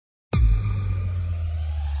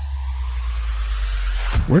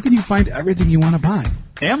Where can you find everything you want to buy?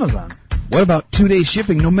 Amazon. What about 2-day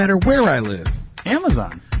shipping no matter where I live?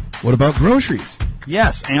 Amazon. What about groceries?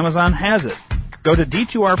 Yes, Amazon has it. Go to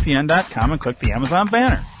d2rpn.com and click the Amazon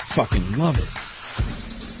banner. Fucking love it.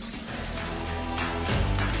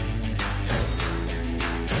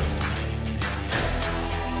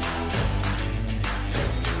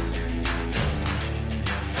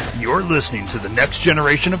 You're listening to the next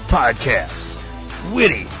generation of podcasts.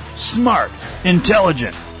 Witty, smart,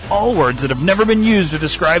 intelligent. All words that have never been used to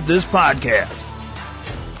describe this podcast.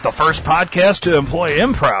 The first podcast to employ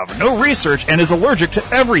improv, no research, and is allergic to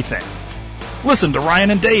everything. Listen to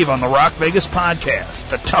Ryan and Dave on the Rock Vegas Podcast,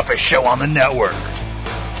 the toughest show on the network.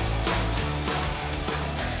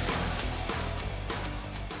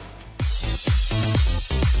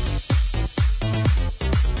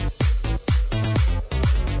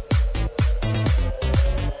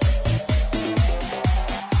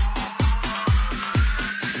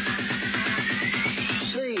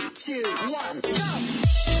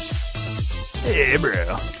 Hey,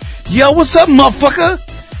 bro. Yo, what's up, motherfucker?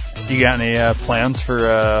 You got any plans for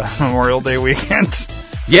Memorial Day weekend?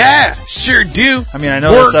 Yeah, sure do. I mean, I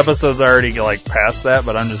know this episode's already like past that,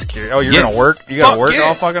 but I'm just curious. Oh, you're gonna work? You gotta work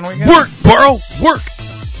all fucking weekend? Work, bro, work.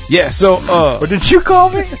 Yeah, so what did you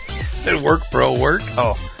call me? Work, bro, work.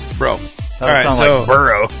 Oh, bro. All right, so like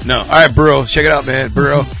Burrow. No, all right, Burrow. Check it out, man.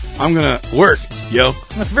 Burrow. I'm gonna work, yo.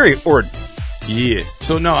 That's very ord. Yeah.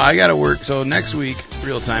 So no, I gotta work. So next week,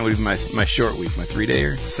 real time would be my short week, my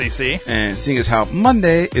 3-dayer. CC. And seeing as how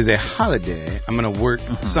Monday is a holiday, I'm gonna work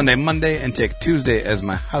Sunday, Monday, and take Tuesday as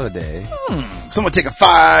my holiday. So I'm gonna take a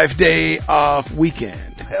 5-day off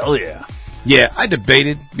weekend. Hell yeah. Yeah, I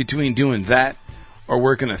debated between doing that or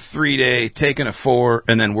working a 3-day, taking a 4,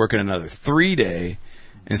 and then working another 3-day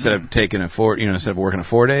instead of taking a 4. Instead of working a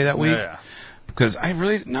 4-day that week. Yeah. Because I'm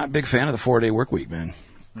really not a big fan of the 4-day work week, man.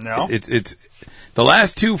 No? It's the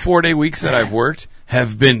last 2 4-day weeks that I've worked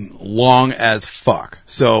have been long as fuck.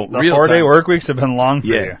 So the 4-day work weeks have been long for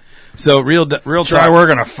you. So real Try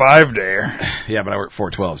working a 5-dayer. Yeah, but I work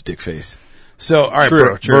 4/12s, dick face. So all right,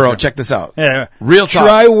 true. Burrow, check this out. Yeah, real talk.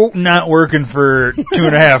 Try not working for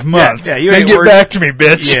 2.5 months. Yeah, you and ain't get worked. back to me,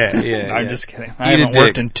 bitch. Yeah. I'm just kidding. I haven't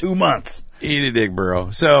worked in 2 months. Eat a dick,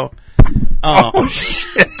 Burrow. So, oh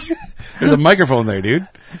shit. There's a microphone there, dude.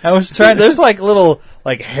 I was trying. There's like little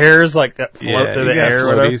hairs that float through the air,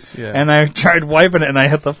 floaties, and I tried wiping it, and I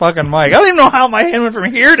hit the fucking mic. I don't even know how my hand went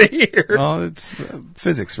from here to here. Well, it's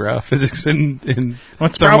physics, bro. Physics in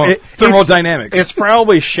thermodynamics. It's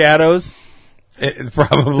probably shadows. It's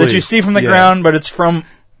probably that you see from the ground, but it's from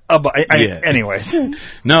above. Anyways,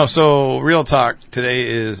 no. So real talk. Today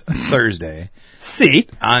is Thursday. See,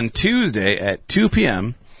 on Tuesday at 2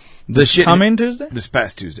 p.m. The shit coming Tuesday? This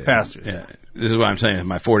past Tuesday. Yeah. This is what I'm saying.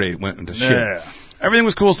 My 4-day went into shit. Yeah. Everything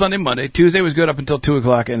was cool Sunday, Monday. Tuesday was good up until 2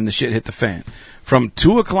 o'clock, and the shit hit the fan. From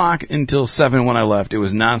 2 o'clock until 7 when I left, it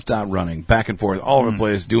was nonstop running, back and forth, all over the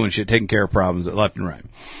place, doing shit, taking care of problems left and right.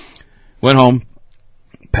 Went home,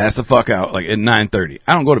 passed the fuck out, like at 9:30.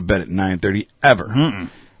 I don't go to bed at 9:30 ever.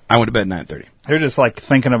 I went to bed at 9:30. You're just like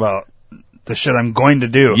thinking about the shit I'm going to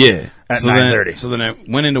do at 9:30. So then I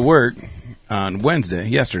went into work on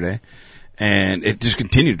yesterday, and it just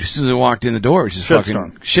continued. As soon as I walked in the door, it was just fucking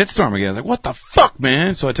shitstorm again. I was like, what the fuck,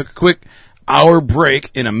 man? So I took a quick hour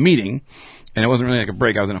break in a meeting, and it wasn't really like a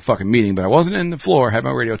break. I was in a fucking meeting, but I wasn't in the floor, had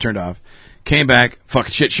my radio turned off, came back,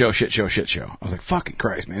 fucking shit show. I was like, fucking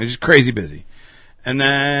Christ, man. It was just crazy busy. And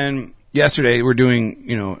then yesterday, we're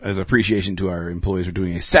doing, as appreciation to our employees, we're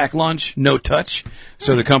doing a sack lunch, no touch.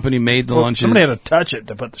 So the company made the lunches. Somebody had to touch it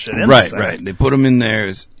to put the shit in. Right. They put them in there.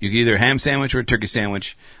 You could either a ham sandwich or a turkey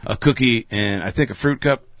sandwich, a cookie, and I think a fruit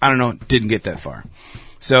cup. I don't know. Didn't get that far.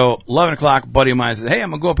 So 11 o'clock, buddy of mine said, hey, I'm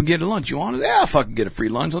going to go up and get a lunch. You want it? Yeah, I'll fucking get a free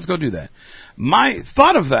lunch. Let's go do that. My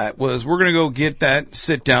thought of that was we're going to go get that,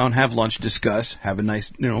 sit down, have lunch, discuss, have a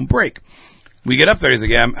nice, break. We get up there. He's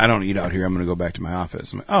like, yeah, I don't eat out here. I'm going to go back to my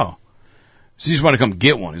office. I'm like, oh. So you just want to come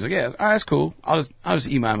get one? He's like, yeah, all right, that's cool. I'll just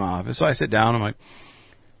eat my office. So I sit down. I'm like,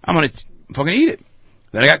 I'm going to fucking eat it.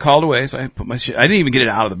 Then I got called away, so I put my shit. I didn't even get it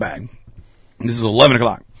out of the bag. This is 11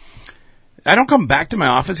 o'clock. I don't come back to my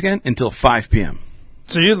office again until 5 p.m.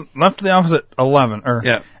 So you left the office at 11,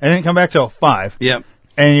 and didn't come back till 5. Yep.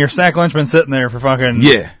 And your sack lunch been sitting there for fucking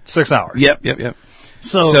 6 hours. Yep.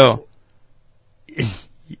 So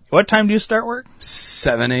what time do you start work?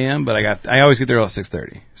 7 a.m., but I always get there at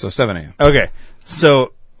 6:30, so 7 a.m. Okay,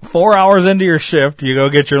 so 4 hours into your shift, you go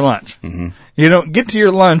get your lunch. Mm-hmm. You don't get to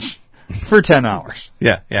your lunch for 10 hours.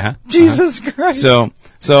 Yeah. Jesus Christ.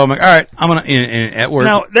 So I'm like, all right, I'm going to, at work.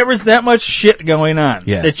 Now, there was that much shit going on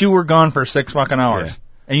that you were gone for 6 fucking hours.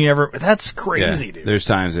 And you never, that's crazy, Yeah, dude. there's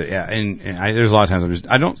times that, there's a lot of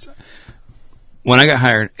times when I got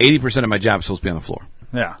hired, 80% of my job is supposed to be on the floor.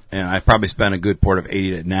 Yeah. And I probably spent a good part of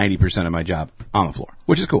 80 to 90% of my job on the floor,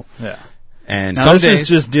 which is cool. Yeah. And Now, some this days, is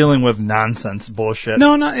just dealing with nonsense bullshit.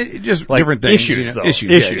 just like different things. issues, though.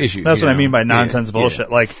 Issues. That's what I mean by nonsense bullshit.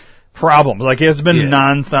 Like problems. Like it's been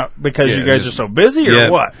nonstop because you guys are so busy or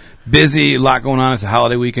what? Busy, a lot going on. It's a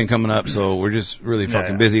holiday weekend coming up, so we're just really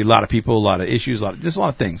fucking busy. A lot of people, a lot of issues, just a lot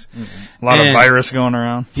of things. A lot of virus going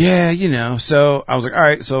around. Yeah, so I was like, all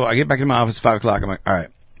right, so I get back into my office at 5 o'clock. I'm like, all right,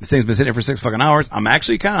 this thing's been sitting here for 6 fucking hours. I'm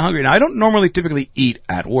actually kind of hungry. Now, I don't normally typically eat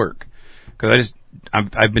at work because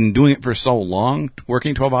I've been doing it for so long,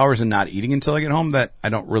 working 12 hours and not eating until I get home, that I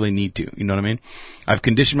don't really need to. You know what I mean? I've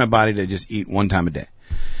conditioned my body to just eat one time a day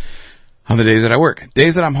on the days that I work.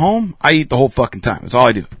 Days that I'm home, I eat the whole fucking time. That's all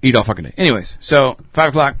I do. Eat all fucking day. Anyways, so 5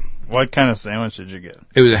 o'clock. What kind of sandwich did you get?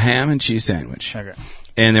 It was a ham and cheese sandwich. Okay.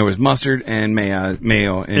 And there was mustard and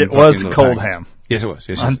mayo. And it was cold ham. Yes, it was.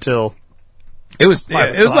 Yes, until it was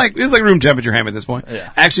like room temperature ham at this point. Yeah.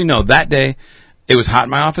 Actually, no, that day it was hot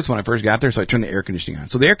in my office when I first got there, so I turned the air conditioning on.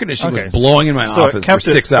 So the air conditioning was blowing in my office for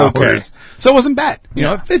 6 hours. Okay. So it wasn't bad. You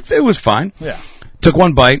know, it was fine. Yeah. Took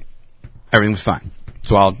one bite, everything was fine.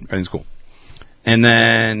 Swallowed, everything's cool. And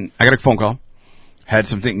then I got a phone call. Had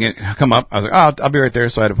something come up. I was like, oh, I'll be right there.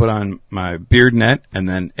 So I had to put on my beard net and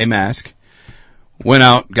then a mask. Went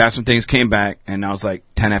out, got some things, came back, and now it's like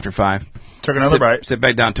 10 after 5. Took another bite. Sit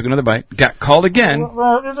back down, took another bite. Got called again.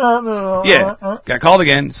 Got called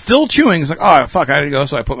again. Still chewing. It's like, oh, fuck, I had to go.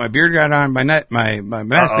 So I put my beard guard on, my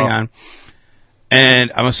mask thing on.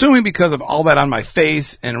 And I'm assuming because of all that on my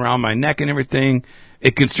face and around my neck and everything,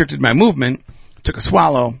 it constricted my movement. Took a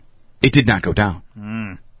swallow. It did not go down.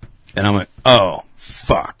 And I'm like, oh,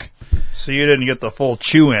 fuck. So you didn't get the full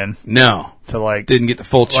chew in. No. Didn't get the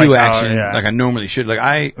full chew action like I normally should.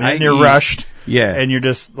 Like you're rushed. Yeah. And you're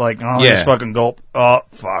just like, just fucking gulp. Oh,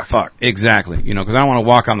 fuck. Fuck. Exactly. You know, because I don't want to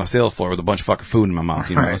walk on the sales floor with a bunch of fucking food in my mouth,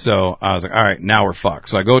 you know. Right. So I was like, all right, now we're fucked.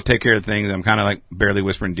 So I go take care of things. I'm kind of like barely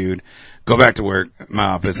whispering, dude. Go back to work, my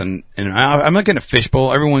office, and I'm like in a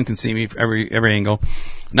fishbowl. Everyone can see me from every angle.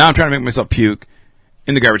 Now I'm trying to make myself puke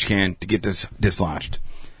in the garbage can to get this dislodged.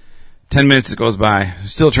 10 minutes goes by,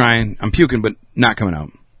 still trying. I'm puking, but not coming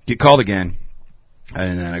out. Get called again.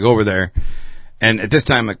 And then I go over there. And at this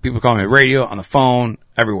time, like, people call me on the radio, on the phone,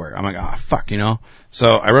 everywhere. I'm like, ah, fuck, you know?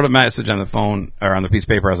 So I wrote a message on the phone, or on the piece of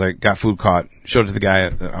paper. I was like, got food caught. Showed it to the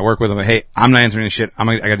guy I work with. I'm like, hey, I'm not answering this shit. I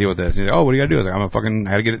gotta deal with this. He's like, oh, what do you gotta do? I was like, I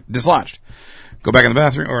had to get it dislodged. Go back in the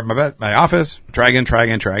bathroom, or my office, try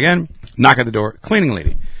again. Knock at the door, cleaning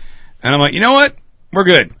lady. And I'm like, you know what? We're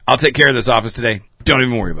good. I'll take care of this office today. Don't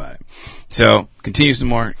even worry about it. So, continue some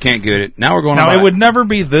more. Can't get it. Now we're going on. Now, it would never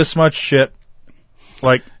be this much shit.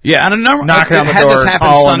 Like, yeah, on a number. Knocking on the had door, this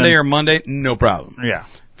happen Sunday or Monday, no problem. Yeah.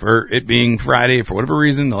 For it being Friday, for whatever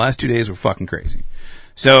reason, the last 2 days were fucking crazy.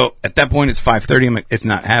 So, at that point, it's 5:30. I'm like, it's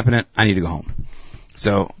not happening. I need to go home.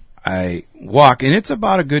 So, I walk, and it's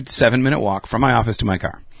about a good 7-minute walk from my office to my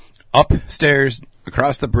car. Upstairs,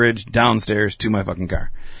 across the bridge, downstairs to my fucking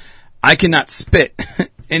car. I cannot spit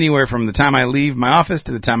anywhere from the time I leave my office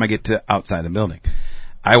to the time I get to outside the building.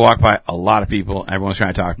 I walk by a lot of people. Everyone's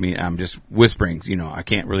trying to talk to me. And I'm just whispering. You know, I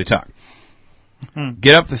can't really talk.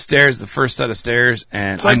 Get up the stairs, the first set of stairs,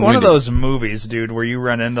 and it's like one of those movies, dude, where you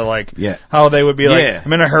run into like Yeah. how they would be like,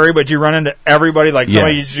 I'm in a hurry, but you run into everybody like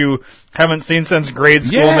somebody you haven't seen since grade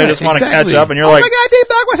school, and they just want to catch up, and you're like, "Oh my god,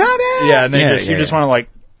 D-Block, what's happening?" Yeah, and you just want to like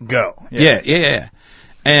go. Yeah.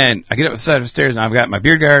 And I get up the side of the stairs, and I've got my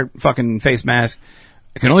beard guard, fucking face mask.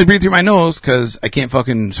 I can only breathe through my nose because I can't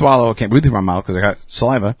fucking swallow. I can't breathe through my mouth because I got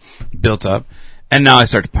saliva built up. And now I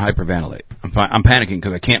start to hyperventilate. I'm panicking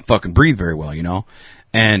because I can't fucking breathe very well, you know?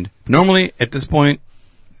 And normally, at this point,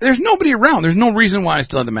 there's nobody around. There's no reason why I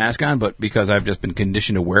still have the mask on, but because I've just been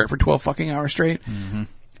conditioned to wear it for 12 fucking hours straight. Mm-hmm.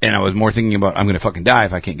 And I was more thinking about, I'm going to fucking die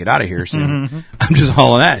if I can't get out of here soon. Mm-hmm. I'm just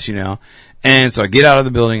hauling ass, you know? And so I get out of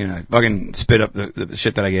the building and I fucking spit up the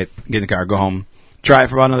shit that I get in the car, go home, try it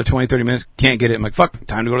for about another 20, 30 minutes, can't get it. I'm like, fuck,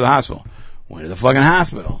 time to go to the hospital. Went to the fucking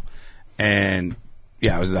hospital. And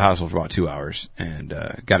yeah, I was at the hospital for about 2 hours and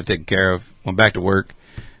got it taken care of. Went back to work,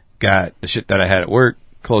 got the shit that I had at work,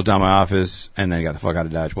 closed down my office, and then got the fuck out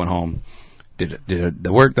of Dodge. Went home, did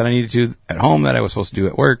the work that I needed to at home that I was supposed to do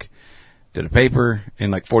at work, did a paper in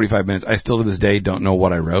like 45 minutes. I still to this day don't know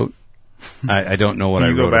what I wrote. I don't know what I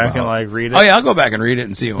wrote about. You go back and like read it? Oh yeah, I'll go back and read it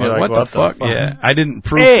and see what the fuck. Yeah, I didn't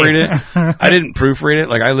proofread it. I didn't proofread it.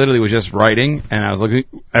 Like I literally was just writing, and I was looking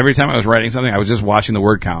every time I was writing something. I was just watching the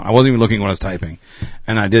word count. I wasn't even looking when I was typing,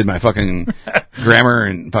 and I did my fucking grammar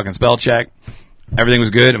and fucking spell check. Everything was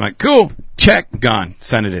good. I'm like, cool, check, gone.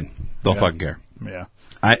 Send it in. Don't fucking care. Yeah.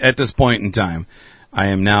 At this point in time, I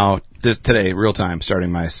am now, today, real time,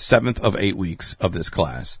 starting my 7th of 8 weeks of this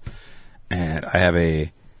class. And I have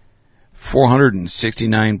a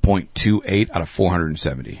 469.28 out of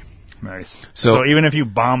 470. Nice. So even if you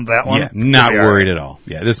bombed that one, yeah, not worried at all.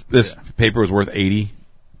 Yeah, this paper was worth 80.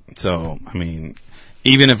 So, I mean,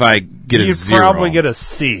 even if I get a you'd 0. probably get a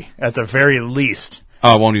C at the very least.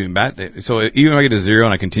 Oh, I won't even bat. So even if I get a 0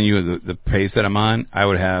 and I continue the pace that I'm on, I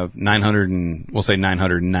would have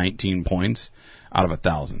 919 points out of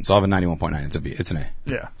 1,000. So I'll have a 91.9. It's an A.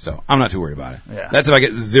 Yeah. So I'm not too worried about it. Yeah. That's if I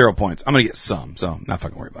get 0 points. I'm going to get some, so not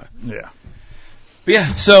fucking worried about it. Yeah. But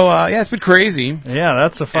yeah, so it's been crazy. Yeah,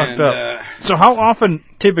 that's fucked up. So how often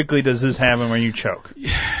typically does this happen when you choke?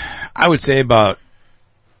 I would say about,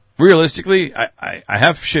 realistically, I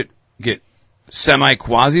have shit get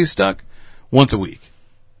semi-quasi stuck once a week.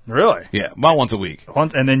 Really? Yeah, about once a week.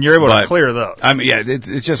 And then you're able to clear those. I mean, yeah,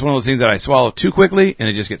 it's just one of those things that I swallow too quickly and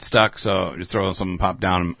it just gets stuck. So just throw something, pop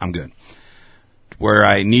down, I'm good. Where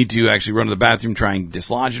I need to actually run to the bathroom, try and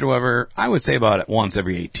dislodge it or whatever, I would say about once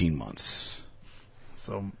every 18 months.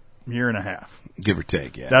 So year and a half, give or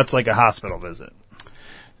take. Yeah, that's like a hospital visit.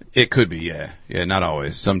 It could be. Yeah, not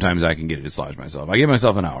always. Sometimes I can get it dislodged myself. I give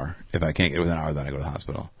myself an hour. If I can't get it within an hour, then I go to the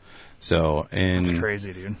hospital. So, That's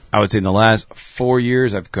crazy, dude. I would say in the last 4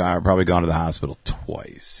 years, I've probably gone to the hospital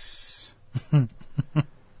twice.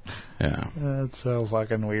 Yeah. That's so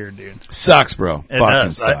fucking weird, dude. Sucks, bro. It fucking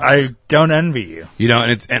does. sucks. I don't envy you. You know,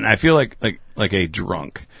 and I feel like a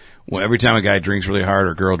drunk. Well, every time a guy drinks really hard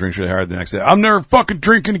or a girl drinks really hard, the next day, I'm never fucking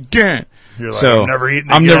drinking again. You're like,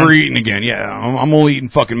 I'm never eating again. Yeah, I'm only eating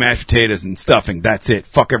fucking mashed potatoes and stuffing. That's it.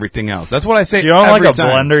 Fuck everything else. That's what I say. You don't every like a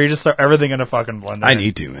time. blender. You just throw everything in a fucking blender. I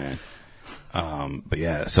need to, man. But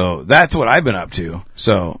yeah, so that's what I've been up to.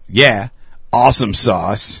 So yeah, awesome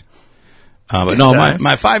sauce. But no,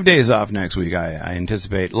 my 5 days off next week, I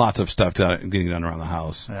anticipate lots of stuff getting done around the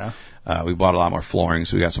house. Yeah. We bought a lot more flooring,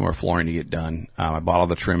 so we got some more flooring to get done. I bought all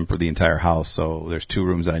the trim for the entire house, so there's 2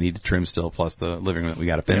 rooms that I need to trim still, plus the living room that we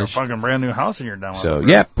got to finish. You're a fucking brand new house and you're done with it. So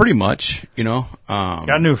yeah, pretty much, you know. Got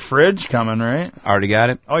a new fridge coming, right? Already got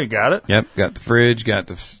it. Oh, you got it? Yep, got the fridge, got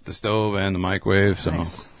the stove and the microwave, so.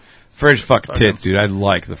 Nice. Fridge fucking tits, dude. I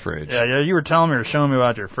like the fridge. Yeah, you were telling me or showing me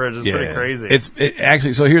about your fridge. It's pretty crazy.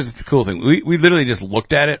 Actually, so here's the cool thing. We literally just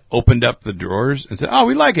looked at it, opened up the drawers, and said, oh,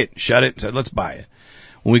 we like it. Shut it, and said, let's buy it.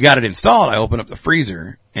 When we got it installed, I opened up the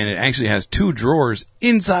freezer, and it actually has 2 drawers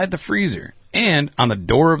inside the freezer. And on the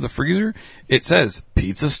door of the freezer, it says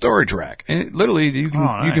pizza storage rack. And it, literally, you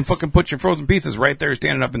can fucking put your frozen pizzas right there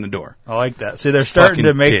standing up in the door. I like that. See, they're starting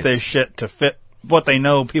to make this shit to fit what they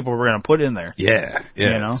know people were going to put in there. Yeah. You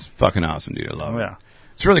know? It's fucking awesome, dude. I love it. Yeah.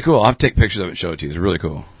 It's really cool. I'll have to take pictures of it and show it to you. It's really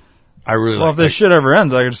cool. I really Well, if this shit ever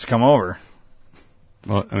ends, I could just come over.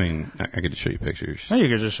 Well, I mean, I could just show you pictures. No, you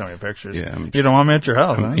could just show me pictures. Yeah. You don't want me at your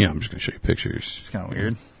house, huh? Yeah, I'm just going to show you pictures. It's kind of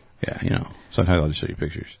weird. Yeah, you know. Sometimes I'll just show you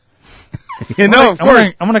pictures. You know, of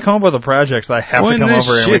course. I'm going to come up with a project so I have to come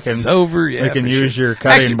over and we can use your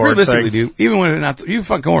cutting board. Realistically, dude, even when it's not, you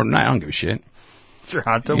fucking come over tonight, I don't give a shit. Is your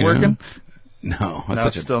hot tub working? No,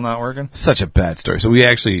 it's still not working. Such a bad story. So I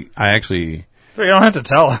actually, but you don't have to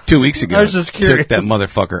tell us. 2 weeks ago, I was just curious. took that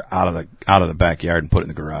motherfucker out of the backyard and put it in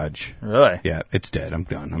the garage. Really? Yeah, it's dead. I'm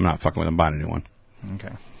done. I'm not fucking with it. I'm buying a new one.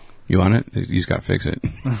 Okay. You want it? You just gotta fix it.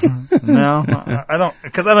 No, I don't,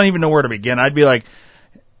 because I don't even know where to begin. I'd be like,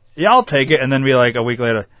 yeah, I'll take it, and then be like a week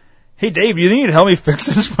later, hey Dave, you think you'd help me fix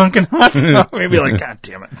this fucking hot tub? Maybe like, God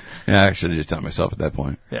damn it. Yeah, I should have just done it myself at that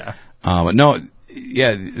point. Yeah. But no,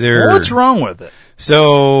 yeah, what's wrong with it?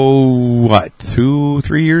 So what?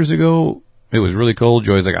 2-3 years ago, it was really cold.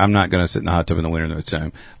 Joy's like, I'm not going to sit in the hot tub in the winter this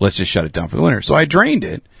time. Let's just shut it down for the winter. So I drained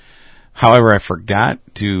it. However, I forgot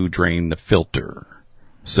to drain the filter.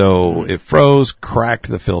 So it froze, cracked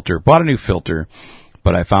the filter, bought a new filter,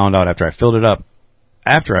 but I found out after I filled it up,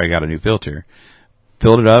 after I got a new filter,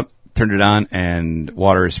 filled it up, turned it on, and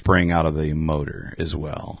water is spraying out of the motor as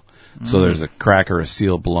well. So there's a crack or a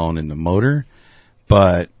seal blown in the motor,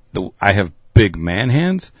 but I have big man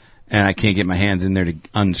hands, and I can't get my hands in there to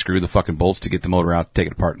unscrew the fucking bolts to get the motor out, take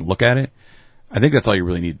it apart, and look at it. I think that's all you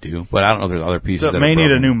really need to do, but I don't know if there's other pieces. So it may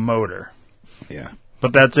need a new motor. Yeah.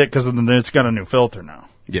 But that's it, because it's got a new filter now.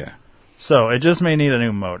 Yeah. So it just may need a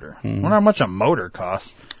new motor. I wonder how much a motor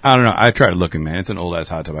costs. I don't know. I tried looking, man. It's an old ass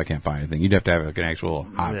hot tub. I can't find anything. You'd have to have like an actual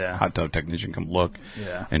hot tub technician come look,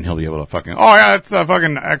 and he'll be able to fucking. Oh yeah, it's the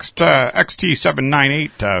fucking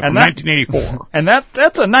XT798 from 1984. And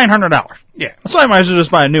that's a $900. Yeah. So I might as well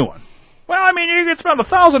just buy a new one. Well, I mean, you could spend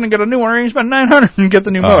 $1,000 and get a new one, or you can spend $900 and get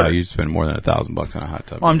the new motor. You spend more than $1,000 on a hot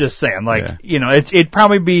tub. Well, I'm just saying, like, Yeah. you know, it'd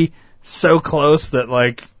probably be so close that,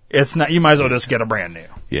 like, it's not. You might as well just get a brand new.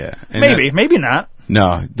 Yeah. And Maybe not.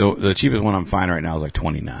 No, the cheapest one I'm finding right now is like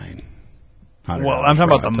 $2,900. Well, I'm talking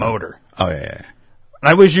about the motor. Oh, yeah.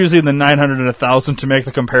 I was using the $900 and $1,000 to make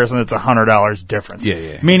the comparison. It's $100 difference.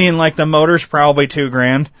 Yeah. Meaning, like, the motor's probably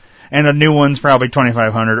 $2,000 and a new one's probably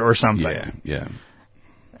 $2,500 or something. Yeah.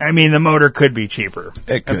 I mean, the motor could be cheaper.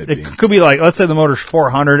 It could be. It could be like, let's say the motor's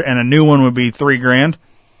 $400 and a new one would be $3,000.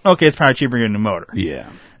 Okay, it's probably cheaper to get a new motor. Yeah.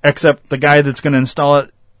 Except the guy that's going to install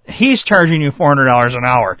it, he's charging you $400 an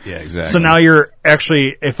hour. Yeah, exactly. So now you're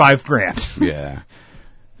actually at $5,000. Yeah.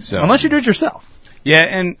 So Unless you do it yourself. Yeah,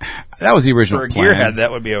 and that was the original For a plan. gearhead, that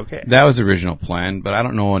would be okay. That was the original plan, but I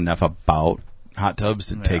don't know enough about hot tubs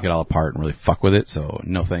to take it all apart and really fuck with it, so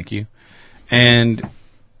no thank you. And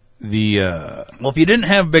the Well, if you didn't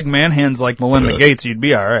have big man hands like Melinda Gates, you'd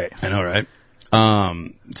be all right. I know, right?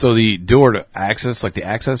 So the door to access, like the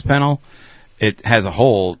access panel, it has a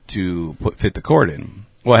hole to fit the cord in.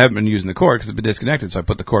 Well, I haven't been using the cord because it's been disconnected, so I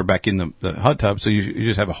put the cord back in the hot tub, so you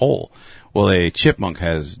just have a hole. Well, a chipmunk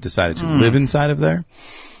has decided to live inside of there,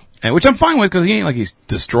 and which I'm fine with because he ain't like he's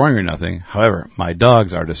destroying or nothing. However, my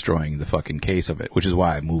dogs are destroying the fucking case of it, which is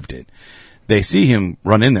why I moved it. They see him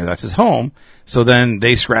run in there, that's his home, so then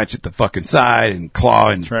they scratch at the fucking side and claw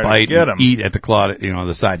and Try to bite get and him. eat at the claw,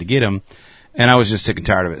 the side to get him. And I was just sick and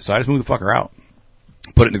tired of it, so I just moved the fucker out,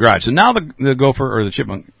 put it in the garage. So now the gopher or the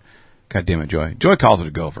chipmunk, God damn it, Joy. Joy calls it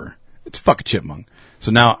a gopher. It's a fucking chipmunk.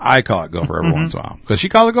 So now I call it gopher every once in a while because she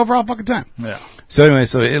calls it gopher all fucking time. Yeah. So anyway,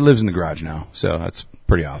 so it lives in the garage now. So that's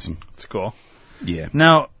pretty awesome. It's cool. Yeah.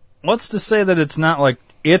 Now, what's to say that it's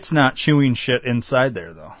not chewing shit inside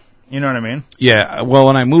there, though? You know what I mean? Yeah. Well,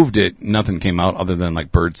 when I moved it, nothing came out other than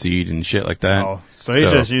like bird seed and shit like that. Oh, so he's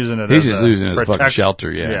just using it He's as just a using it as a fucking protect-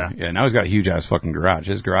 shelter. Yeah. Yeah. Now he's got a huge ass fucking garage.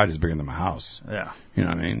 His garage is bigger than my house. Yeah. You know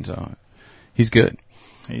what I mean? So he's good.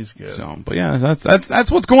 He's good. So, but yeah, that's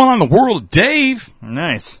what's going on in the world, Dave.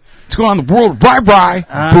 Nice. What's going on in the world,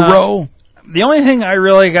 bro? The only thing I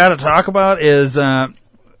really got to talk about is,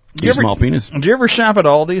 Your small penis. Did you ever shop at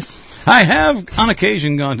Aldi's? I have on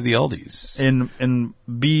occasion gone to the Aldi's. In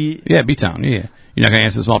B? Yeah, B-Town. Yeah. You're not gonna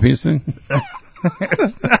answer the small penis thing?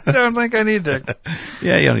 I don't think I need to.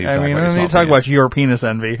 Yeah, you don't need to talk about I your don't small need to talk penis. about your penis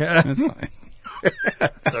envy. That's fine.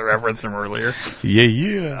 That's a reference from earlier.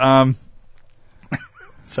 Yeah.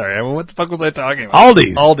 Sorry, what the fuck was I talking about?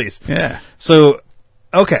 Aldi's. Yeah. So,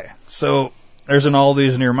 okay. So, there's an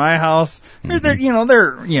Aldi's near my house. They're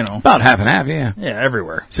About half and half, yeah. yeah,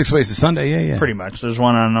 everywhere. 6 ways to Sunday, yeah. Pretty much. There's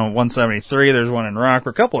one on 173. There's one in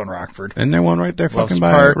Rockford. A couple in Rockford. Isn't there one right there fucking Loves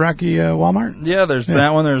by Park. Rocky Walmart? Yeah, there's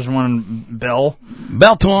that one. There's one in Bell.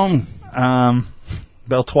 Beltois.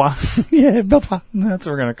 Beltois. Yeah, Beltois. That's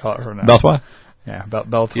what we're going to call it from now. Beltois? Yeah,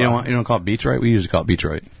 Beltois. You don't call it Detroit? We usually call it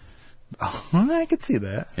Detroit. I could see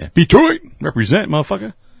that. Yeah. Detroit! Represent,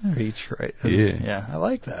 motherfucker. Detroit. Yeah. Yeah, I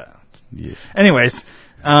like that. Yeah. Anyways,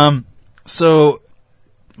 so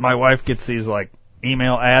my wife gets these like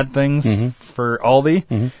email ad things for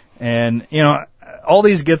Aldi, and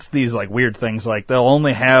Aldi's gets these like weird things. Like they'll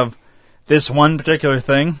only have this one particular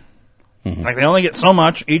thing. Like they only get so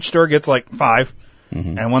much. Each store gets like 5,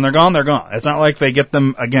 and when they're gone, they're gone. It's not like they get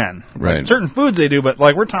them again. Right. Like, certain foods they do, but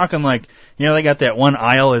like we're talking like they got that one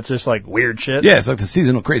aisle. It's just like weird shit. Yeah, it's like the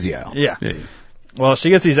seasonal crazy aisle. Yeah. Well, she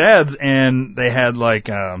gets these ads, and they had like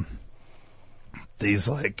these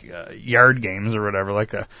like yard games or whatever,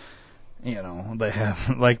 like they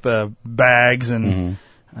have like the bags and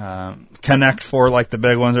Connect Four, like the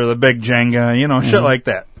big ones, or the big Jenga, shit like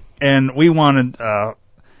that. And we wanted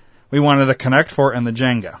the Connect Four and the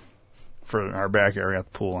Jenga for our backyard, at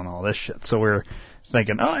the pool and all this shit. So we're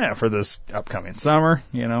thinking, oh yeah, for this upcoming summer,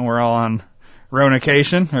 we're all on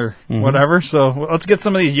Ronication or whatever. So let's get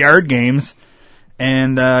some of these yard games.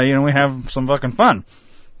 And, we have some fucking fun.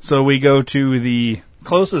 So we go to the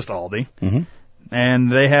closest Aldi,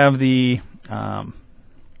 and they have the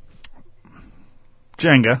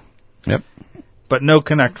Jenga, Yep. but no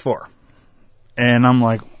Connect 4. And I'm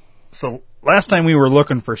like, so last time we were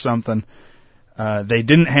looking for something, they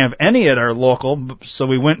didn't have any at our local, so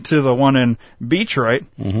we went to the one in Detroit,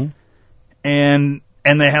 and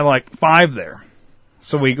they had like 5 there.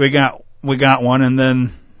 So we got one, and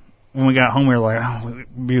then when we got home, we were like, oh,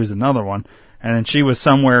 we used another one. And then she was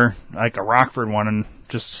somewhere, like a Rockford one, and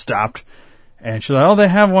just stopped. And she's like, oh, they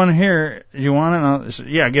have one here. You want it? And I said,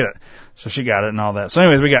 yeah, get it. So she got it and all that. So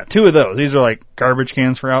anyways, we got 2 of those. These are like garbage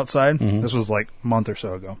cans for outside. This was like a month or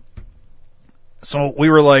so ago. So we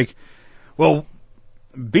were like, well,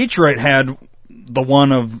 Detroit had the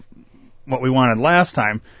one of what we wanted last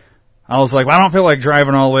time, I was like, well, I don't feel like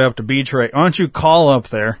driving all the way up to Beach-Rate. Why don't you call up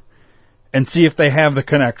there and see if they have the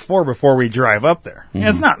Connect 4 before we drive up there? Mm-hmm.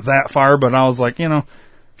 It's not that far, but I was like,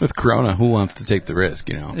 with Corona, who wants to take the risk,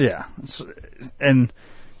 Yeah. And,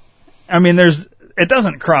 I mean, it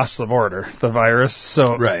doesn't cross the border, the virus,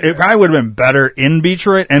 so it probably would have been better in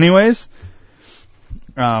Beach-Rate anyways,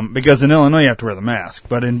 because in Illinois you have to wear the mask,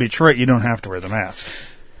 but in Detroit you don't have to wear the mask.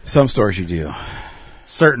 Some stores you do.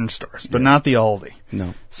 Certain stores, but not the Aldi.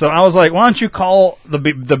 No. So I was like, why don't you call the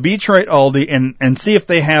Beach-Rate Aldi and see if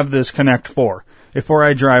they have this Connect 4 before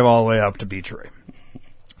I drive all the way up to Beach-Rate.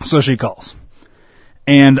 So she calls.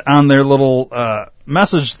 And on their little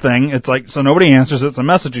message thing, it's like, so nobody answers, it's a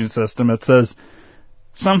messaging system. It says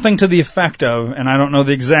something to the effect of, and I don't know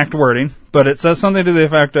the exact wording, but it says something to the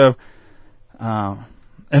effect of,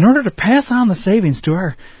 in order to pass on the savings to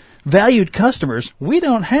our valued customers, we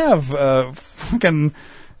don't have a fucking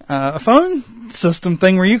phone system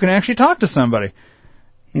thing where you can actually talk to somebody.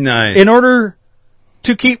 Nice. In order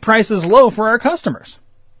to keep prices low for our customers.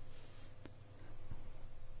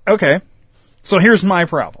 Okay. So here's my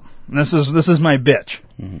problem. This is my bitch.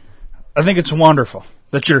 Mm-hmm. I think it's wonderful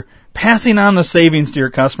that you're passing on the savings to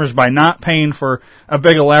your customers by not paying for a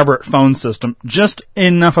big elaborate phone system, just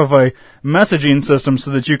enough of a messaging system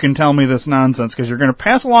so that you can tell me this nonsense, because you're going to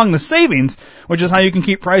pass along the savings, which is how you can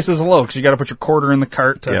keep prices low, because you got to put your quarter in the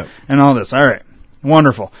cart and all this. All right.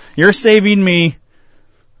 Wonderful. You're saving me,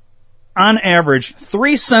 on average,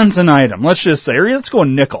 3 cents an item. Let's just say, or let's go a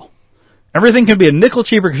nickel. Everything can be a nickel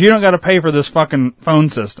cheaper because you don't got to pay for this fucking phone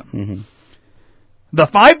system. Mm-hmm. The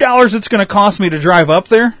 $5 it's going to cost me to drive up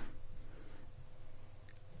there,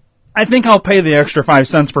 I think I'll pay the extra 5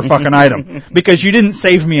 cents per fucking item because you didn't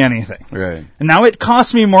save me anything. Right. And now it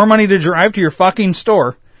costs me more money to drive to your fucking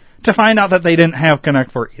store to find out that they didn't have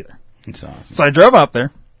Connect 4 either. That's awesome. So I drove up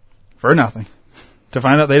there for nothing to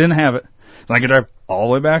find out they didn't have it. So I could drive all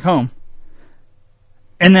the way back home.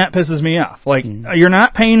 And that pisses me off. Like, you're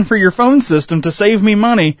not paying for your phone system to save me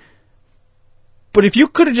money, but if you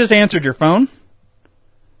could have just answered your phone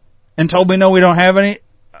and told me, no, we don't have any,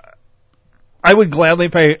 I would gladly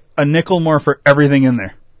pay a nickel more for everything in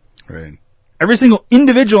there. Right. Every single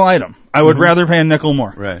individual item, I would rather pay a nickel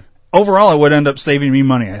more. Right. Overall, it would end up saving me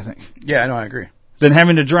money, I think. Yeah, no, I agree. Than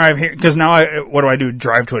having to drive here, because now what do?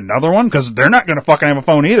 Drive to another one? Because they're not going to fucking have a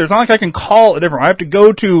phone either. It's not like I can call a different one. I have to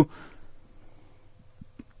go to...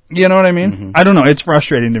 You know what I mean? Mm-hmm. I don't know. It's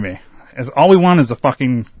frustrating to me. All we want is a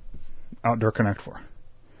fucking Outdoor Connect 4.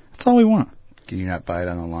 That's all we want. Can you not buy it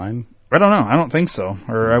on the line? I don't know. I don't think so.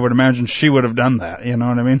 Or I would imagine she would have done that. You know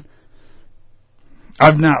what I mean?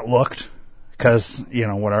 I've not looked because,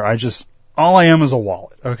 whatever. All I am is a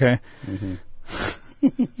wallet, okay?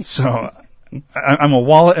 Mm-hmm. So I'm a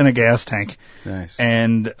wallet and a gas tank. Nice.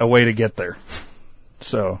 And a way to get there.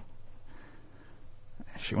 So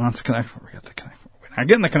if she wants to Connect 4, we got the Connect 4. I'm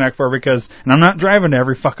getting the Connect 4 and I'm not driving to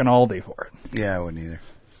every fucking Aldi for it. Yeah, I wouldn't either.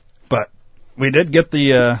 But we did get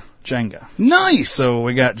the Jenga. Nice! So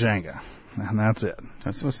we got Jenga. And that's it.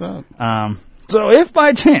 That's what's up. So if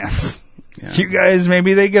by chance, you guys,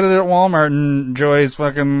 maybe they get it at Walmart and Joy's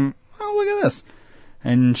fucking, oh, look at this.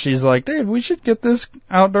 And she's like, Dave, we should get this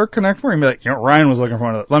Outdoor Connect 4. And be like, Ryan was looking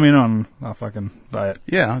for it. Let me know and I'll fucking buy it.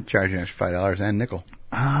 Yeah, I'll charge you an extra $5 and nickel.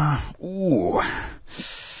 Ooh.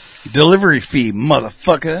 Delivery fee,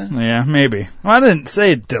 motherfucker. Yeah, maybe. Well, I didn't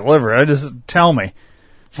say deliver. I just tell me.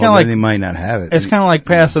 It's well, like they might not have it. It's kind of like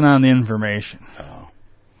passing on the information. Oh.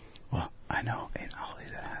 Well, I know an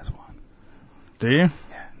Aldi that has one. Do you?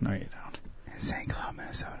 Yeah. No, you don't. In St. Cloud,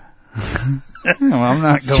 Minnesota. Well, I'm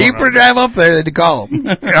not going cheaper to drive up there than to call them.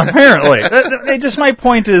 Apparently. My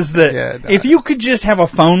point is that if you could just have a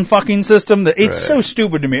phone fucking system, that it's so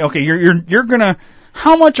stupid to me. Okay, you're gonna...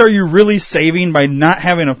 How much are you really saving by not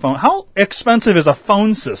having a phone? How expensive is a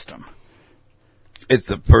phone system? It's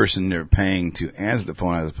the person they're paying to answer the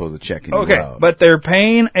phone as opposed to checking you out. Okay, but they're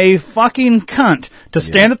paying a fucking cunt to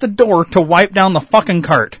stand at the door to wipe down the fucking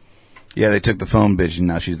cart. Yeah, they took the phone bitch and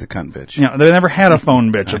now she's the cunt bitch. They never had a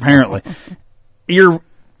phone bitch, apparently.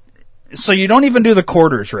 So you don't even do the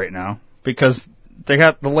quarters right now because they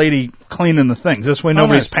got the lady cleaning the things. This way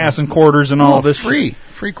nobody's passing quarters and all this shit.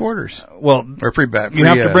 Free quarters. Well, or free bat. You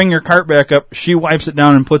have to bring your cart back up. She wipes it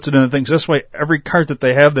down and puts it in the things. This way every cart that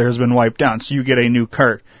they have there has been wiped down. So you get a new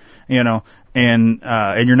cart, and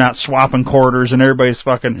you're not swapping quarters and everybody's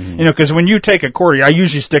fucking, because when you take a quarter, I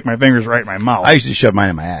usually stick my fingers right in my mouth. I usually shove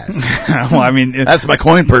mine in my ass. Well, I mean, that's my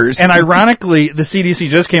coin purse. And ironically, the CDC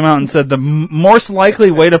just came out and said the most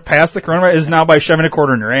likely way to pass the coronavirus is now by shoving a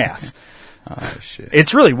quarter in your ass. Oh, shit.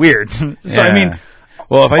 It's really weird. So, I mean,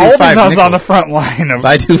 Well, if I do Aldi's five is nickels, on the front line of. if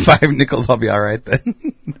I do 5 nickels, I'll be all right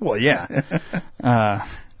then. Well, yeah.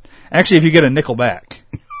 Actually, if you get a nickel back.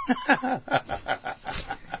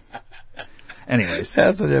 Anyways,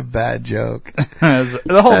 That's such a bad joke.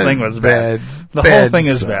 the whole thing was bad. The whole thing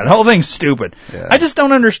is bad. The whole thing's stupid. Yeah. I just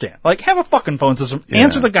don't understand. Like, have a fucking phone system. Yeah.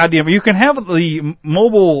 Answer the goddamn. You can have the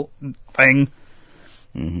mobile thing.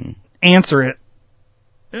 Answer it.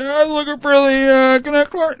 I was looking for the Connect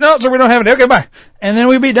Four. No, sir, we don't have it. Okay, bye. And then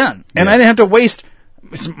we'd be done. And I didn't have to waste.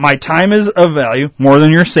 My time is of value more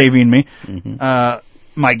than you're saving me.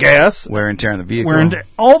 My gas, Wear and tear on the vehicle. we're into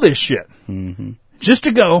all this shit. Just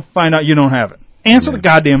to go find out you don't have it. Answer the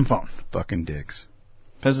goddamn phone. Fucking dicks.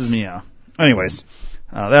 Pisses me off. Anyways,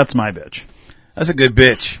 that's my bitch. That's a good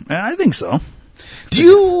bitch. I think so. Do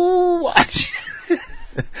you watch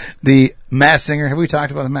the Masked Singer? Have we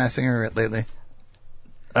talked about the Masked Singer lately?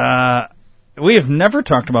 We have never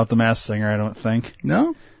talked about The Masked Singer, I don't think.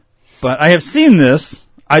 No? But I have seen this.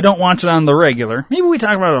 I don't watch it on the regular. Maybe we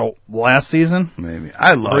talked about it last season. Maybe.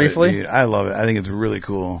 I love Briefly? it. Dude. I love it. I think it's really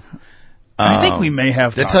cool. I think we may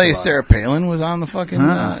have Did I talked tell you about Sarah Palin was on the fucking...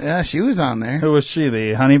 yeah, she was on there. it. Who was she,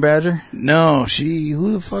 the honey badger? No,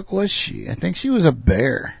 who the fuck was she? I think she was a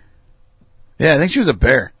bear. Yeah, I think she was a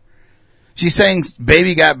bear. She sang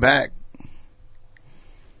Baby Got Back.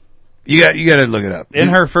 You got to look it up. In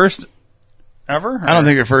her first ever? I don't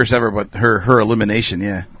think her first ever, but her elimination,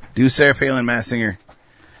 yeah. Do Sarah Palin Masked Singer.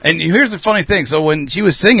 And here's the funny thing. So when she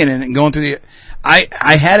was singing it and going through the... I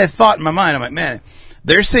had a thought in my mind. I'm like, man,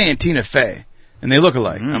 they're saying Tina Fey, and they look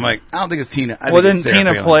alike. I'm like, I don't think it's Tina. I think Didn't it's Sarah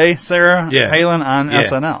Tina Palin. play Sarah Palin on Yeah.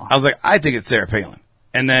 SNL? I was like, I think it's Sarah Palin.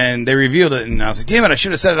 And then they revealed it, and I was like, damn it, I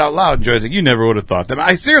should have said it out loud. And Joy's like, you never would have thought that.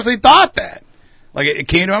 I seriously thought that. Like, it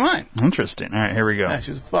came to my mind. Interesting. All right, here we go. Yeah,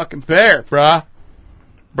 she was a fucking bear, bruh.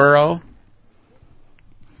 Burrow.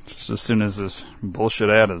 Just as soon as this bullshit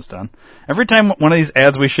ad is done. Every time one of these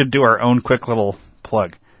ads, we should do our own quick little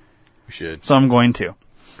plug. We should. So I'm going to.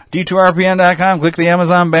 D2RPN.com, click the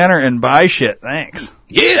Amazon banner, and buy shit. Thanks.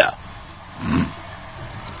 Yeah.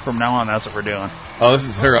 From now on, that's what we're doing. Oh, this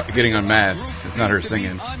is her getting unmasked. It's not her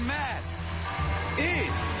singing. Unmasked is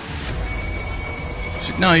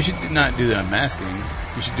No, you should not do the unmasking.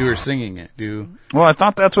 You should do her singing it. Well, I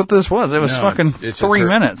thought that's what this was. It was No, fucking it's just 3 her-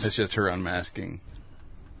 minutes. It's just her unmasking.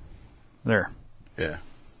 There. Yeah.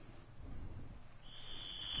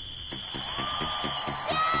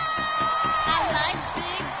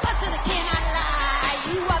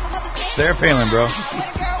 Sarah Palin, bro.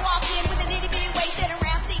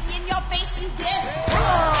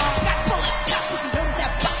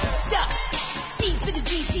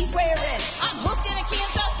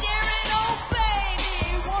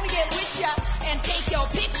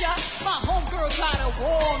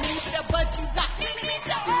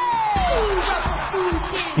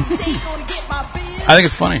 I think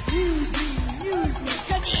it's funny.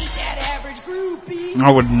 I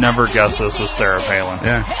would never guess this was Sarah Palin.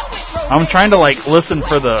 Yeah. I'm trying to, like, listen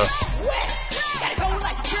for the...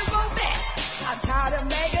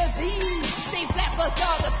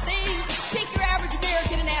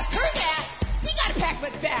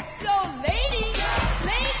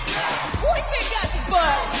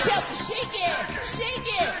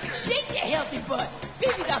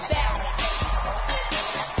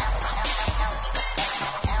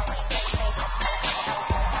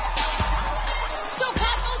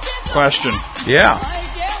 Question. Yeah.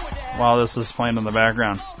 While this is playing in the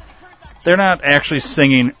background. They're not actually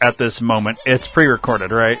singing at this moment. It's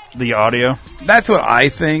pre-recorded, right? The audio. That's what I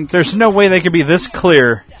think. There's no way they could be this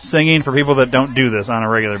clear singing for people that don't do this on a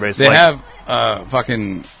regular basis. They Like, have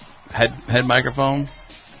fucking head microphone.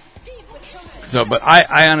 So, but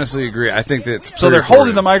I honestly agree. I think that it's so they're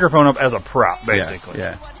holding the pre-recorded. microphone up as a prop, basically.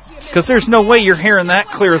 Yeah. Because there's no way you're hearing that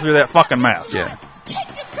clear through that fucking mask. Yeah.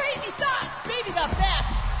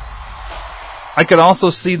 I could also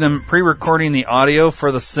see them pre-recording the audio for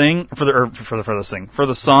the song,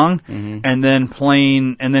 and then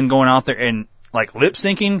playing, and then going out there and like lip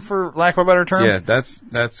syncing, for lack of a better term. Yeah. That's.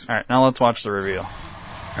 All right, now let's watch the reveal.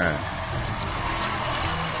 All right.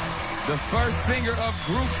 the first singer of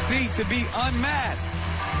Group C to be unmasked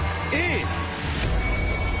is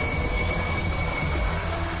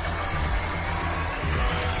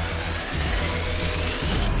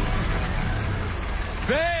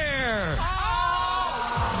Bear.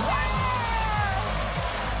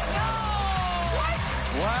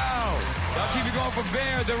 Wow. Y'all keep it going for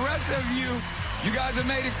Bear. The rest of you guys have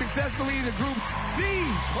made it successfully in the Group C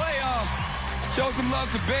playoffs. Show some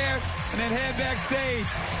love to Bear and then head backstage.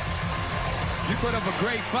 You put up a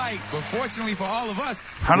great fight, but fortunately for all of us,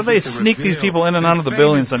 How do they sneak these people in and out of the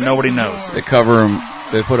building so nobody knows? They cover them.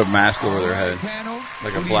 They put a mask over their head, Panel,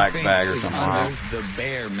 like who a do black you think bag or is something. under the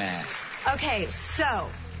bear mask? Okay, so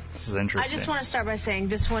This is I interesting. just want to start by saying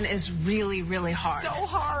this one is really, really hard. So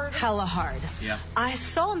hard. Hella hard. Yeah. I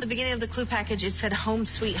saw in the beginning of the clue package it said Home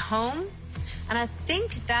Sweet Home, and I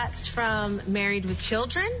think that's from Married with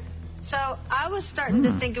Children. So I was starting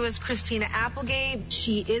to think it was Christina Applegate.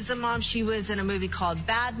 She is a mom. She was in a movie called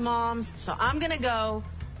Bad Moms. So I'm going to go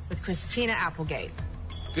with Christina Applegate.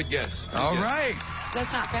 Good guess. All right.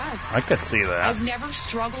 That's not bad. I could see that. I've never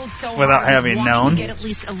struggled so Without hard having wanting known? to get at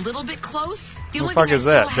least a little bit close. The Who only the fuck thing I is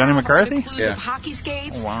that? still Jenny have are McCarthy? the clues Yeah. of hockey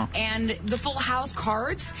skates Oh, wow. and the Full House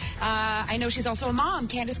cards. I know she's also a mom,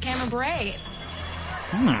 Candace Cameron Bure.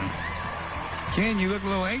 Ken, you look a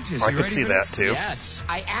little anxious. I You could ready see for that this? too. Yes,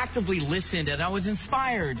 I actively listened and I was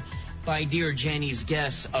inspired by dear Jenny's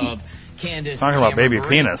guess of Candace. Talking about Cameron baby Bure.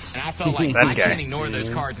 penis. And I felt like That I guy. can't ignore those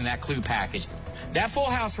cards in that clue package. That Full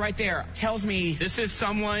House right there tells me this is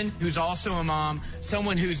someone who's also a mom,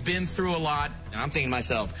 someone who's been through a lot. And I'm thinking to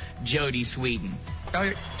myself, Jodie Sweetin.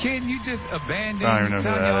 Ken, you just abandoned I don't even know who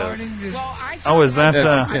Tanya that Harding? Just, Well, I Oh, is that,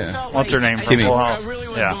 That's- I yeah. felt what's her name I from think Full I House? really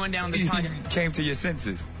was Yeah. going down the you Tanya. came to your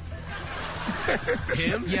senses.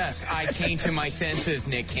 Him? Yes, I came to my senses,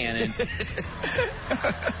 Nick Cannon.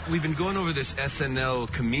 We've been going over this SNL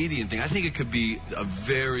comedian thing. I think it could be a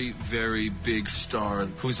very, very big star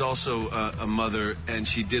who's also a mother, and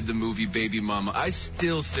she did the movie Baby Mama. I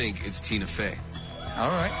still think it's Tina Fey. All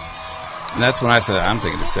right. And that's when I said I'm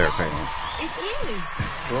thinking of Sarah Palin. It is.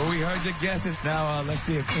 Well, we heard your guesses. Now, let's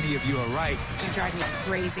see if any of you are right. You drive me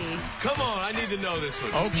crazy. Come on, I need to know this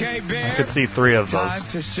one. Okay, Bear. I could see 3 of Time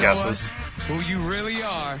those to show guesses. us who you really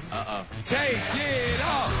are. Uh-oh. Take it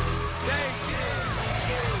off. Take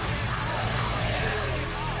it.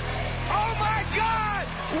 Oh my God!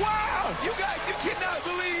 Wow! You guys, you cannot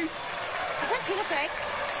believe Is that Tina Fey?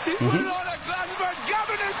 she put it on her gloves first.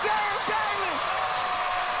 Governor Sarah Palin.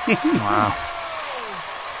 Wow.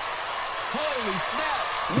 Holy snap!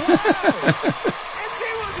 Wow! And she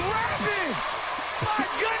was rapping. My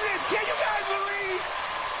goodness! Can you guys believe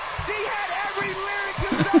she had every lyric to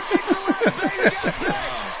Sunday Select Baby Got Back?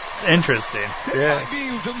 It's interesting. This might be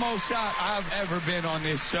the most shocked I've ever been on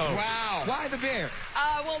this show. Wow. Why the bear?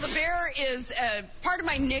 Well, the bear is part of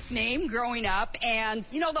my nickname growing up, and,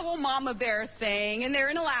 you know, the whole mama bear thing, and they're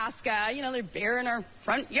in Alaska, you know, they're bear in our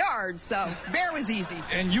front yard, so bear was easy.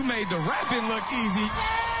 And you made the rapping look easy.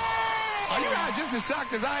 Are you guys just as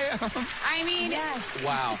shocked as I am? I mean,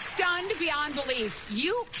 Wow. stunned beyond belief.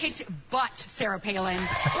 You kicked butt, Sarah Palin. Well,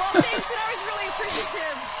 thanks, and I was really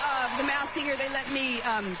appreciative of the Masked Singer. They let me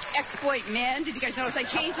exploit men. Did you guys notice I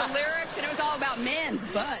changed the lyrics, and it was all about men's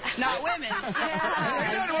butts, not women's. Ain't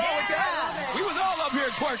nothing wrong with that. We was all up here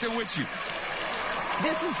twerking with you.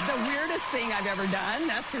 This is the weirdest thing I've ever done,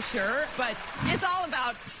 that's for sure. But it's all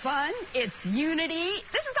about fun. It's unity.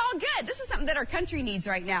 This is all good. This is something that our country needs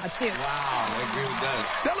right now, too. Wow, I agree with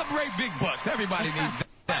that. Celebrate big butts. Everybody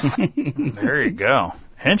needs that. There you go.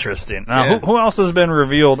 Interesting. Now, Yeah. who else has been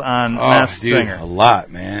revealed on Masked dude, Singer? a lot,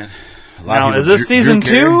 man. A lot Now, of people. is this season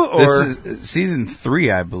Carey. 2 or- This is season 3,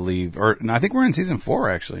 I believe, or no, I think we're in season 4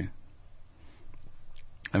 actually.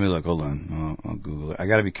 Let me look. Hold on. I'll Google it. I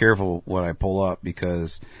got to be careful what I pull up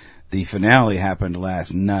because the finale happened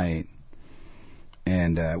last night,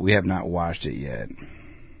 and we have not watched it yet.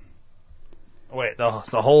 Wait, the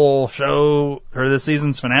whole show or this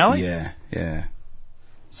season's finale? Yeah.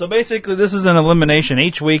 So basically, this is an elimination.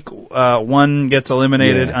 Each week, one gets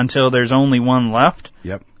eliminated Yeah. until there's only one left.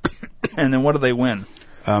 Yep. And then what do they win?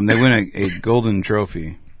 They win a golden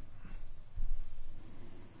trophy.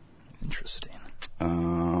 Interesting. I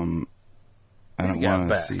don't got want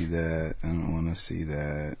to back? see that. I don't want to see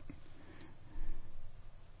that.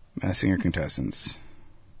 Masked Singer contestants.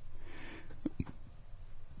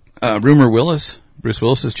 Rumor Willis, Bruce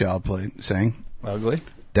Willis's child sang. Ugly.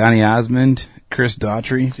 Donny Osmond, Chris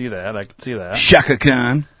Daughtry, See that? I could see that. Shaka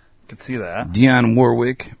Khan, Could see that. Dionne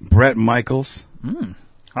Warwick, Bret Michaels.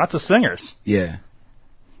 Lots of singers. Yeah.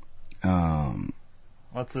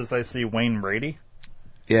 What's this? I see Wayne Brady.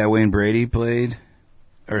 Yeah, Wayne Brady played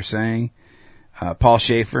or sang. Paul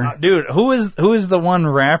Schaefer. Dude, who is the one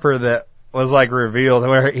rapper that was like revealed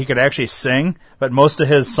where he could actually sing, but most of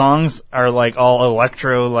his songs are like all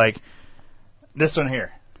electro, like this one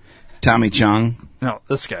here. Tommy Chong. No,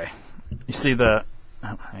 this guy. You see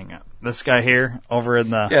hang on. This guy here over in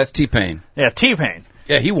the Yeah, it's T-Pain. yeah, T-Pain.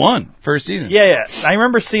 Yeah, he won first season. Yeah. I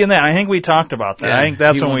remember seeing that. I think we talked about that. Yeah, I think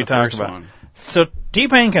that's he when won we the talked first about. one. So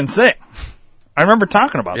T-Pain can sing. I remember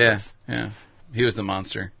talking about this. Yeah. He was the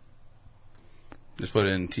monster. Just put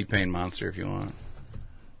in T-Pain Monster if you want.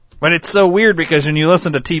 But it's so weird because when you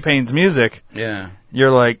listen to T-Pain's music, Yeah.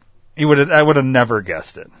 you're like, I would have never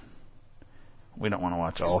guessed it. We don't want to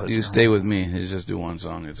watch all his. You stay with me. You just do one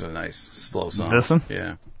song. It's a nice, slow song. This one?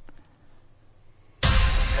 Yeah.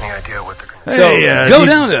 Any idea what the... So go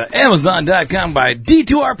down to Amazon.com, buy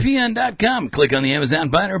D2RPN.com, click on the Amazon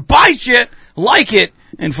banner, buy shit, like it,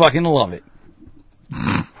 and fucking love it.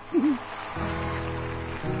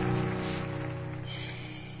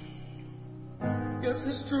 Yes,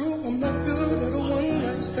 it's true, I'm not good at a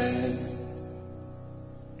one-night stand.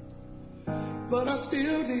 But I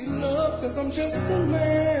still need love, cause I'm just a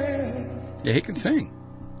man. Yeah, he can sing.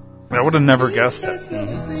 I would have never guessed it.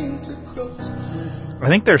 I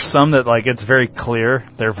think there's some that, like, it's very clear,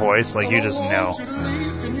 their voice, like, you just know.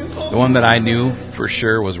 The one that I knew for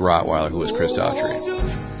sure was Rottweiler, who was Chris Daughtry.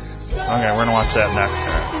 Okay, we're going to watch that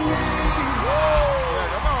next.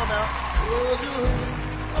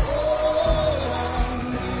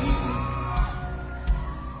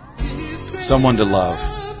 Someone to Love.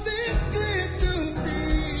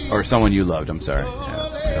 Or Someone You Loved, I'm sorry.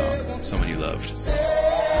 Yeah, Someone You Loved.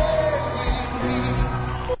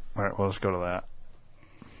 All right, well, let's go to that.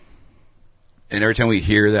 And every time we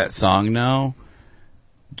hear that song now,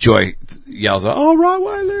 Joy yells out, "Oh,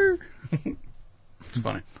 Rottweiler!" It's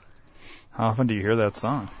funny. How often do you hear that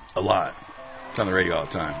song? A lot. It's on the radio all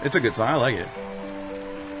the time. It's a good song. I like it.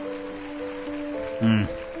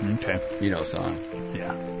 Okay. You know the song.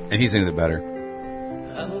 Yeah. And he sings it better.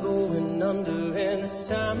 I'm going under, and this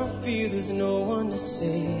time I feel there's no one to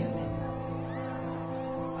save me.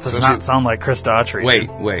 Does not sound like Chris Daughtry. Wait.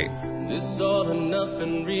 This all or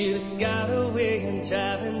nothing really got away and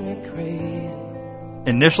driving me crazy.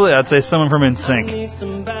 Initially, I'd say someone from NSYNC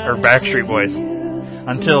or Backstreet Boys,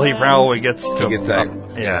 until he probably gets to that.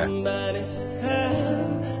 Yeah.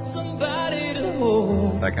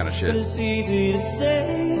 That kind of shit. It's easy to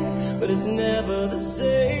say, but it's never the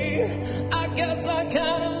same. I guess I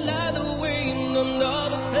kind of like the way you know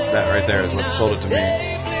the pain. That right there is what sold it to me.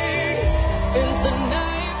 And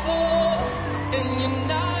tonight, boy, and you're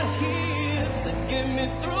not here to get me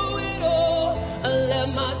through it all. I let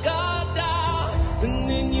my guard down, and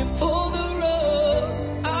then you pulled the rug.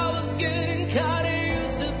 I was getting kind of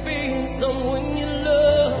used to being someone you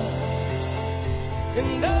love.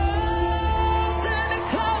 And I tend to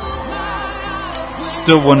close my eyes.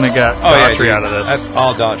 Still wouldn't have got Daughtry out of this. That's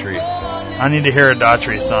all Daughtry. I need to hear a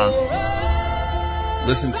Daughtry song.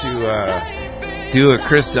 Listen to do a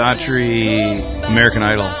Chris Daughtry American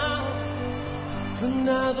Idol.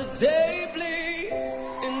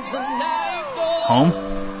 Home?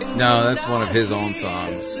 No, that's one of his own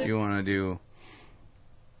songs. You want to do?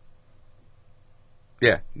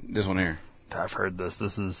 Yeah, this one here. I've heard this.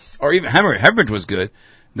 This is... Or even Hemorrhage was good.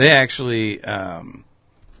 They actually, I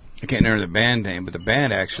can't remember the band name, but the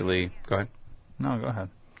band actually... Go ahead. No, go ahead.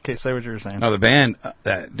 Okay, say what you were saying. No, the band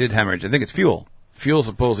that did Hemorrhage, I think it's Fuel. Fuel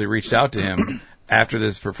supposedly reached out to him after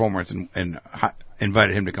this performance and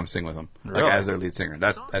invited him to come sing with them, Really? like as their lead singer.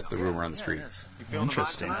 That's the rumor on the street.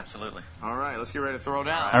 Interesting. Absolutely. All right, let's get ready to throw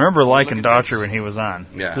down. I remember liking Daughtry when he was on.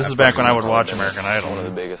 Yeah, This is back when I would watch American Idol. One of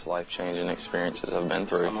the biggest life-changing experiences I've been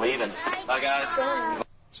through. I'm leaving. Bye, guys.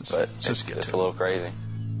 But it's a little crazy.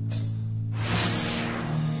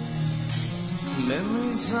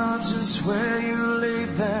 Memories are just where you lay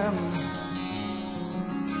them.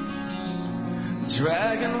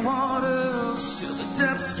 Dragging waters till the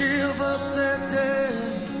depths give up their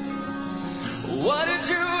dead. What did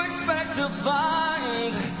you expect to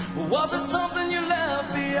find? Was it something you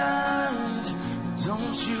left behind?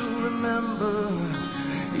 Don't you remember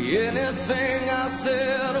anything I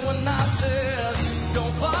said when I said,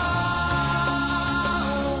 don't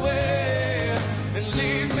fly away and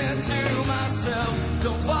leave me to myself.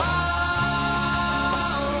 Don't fly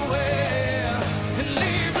away and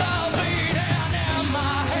leave love bleeding in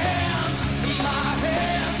my hands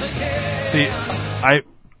again. See,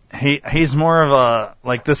 he's more of a,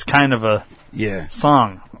 like, this kind of a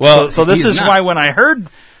song. Well, so this he's is not. why when I heard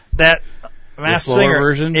that Masked slower Singer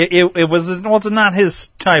version? it was not his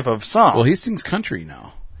type of song. Well, he sings country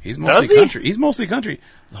now. He's Does mostly he? country. He's mostly country.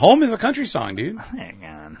 Home is a country song, dude. Hang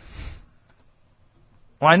on.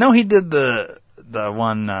 Well, I know he did the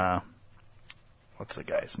one. What's the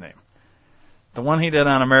guy's name? The one he did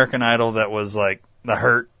on American Idol that was like The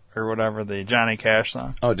Hurt or whatever, the Johnny Cash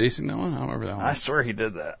song. Oh, did he sing that one? I don't remember that one. I swear he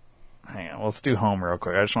did that. Hang on, let's do Home real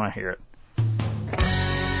quick. I just want to hear it.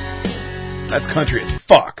 That's country as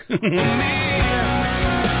fuck.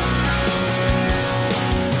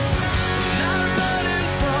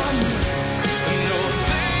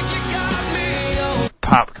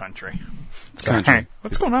 Pop country. country.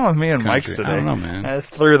 What's going on with me and Country. mics today? I don't know, man. I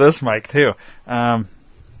just threw this mic too. Did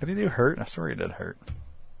he do Hurt? I swear he did Hurt.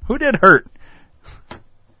 Who did Hurt?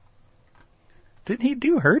 Didn't he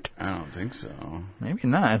do Hurt? I don't think so. Maybe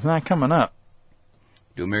not. It's not coming up.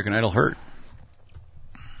 Do American Idol Hurt?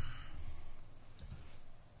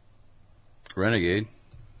 Renegade.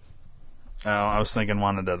 Oh, I was thinking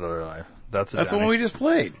Wanted Dead or Alive. That's the one we just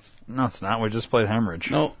played. No, it's not. We just played Hemorrhage.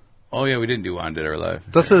 No. Oh, yeah, we didn't do Wanted Dead or Alive.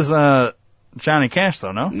 This is Johnny Cash,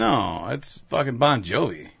 though, no? No, it's fucking Bon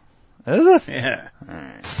Jovi. Is it? Yeah. All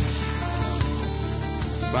right.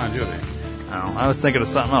 Bon Jovi. Oh, I was thinking of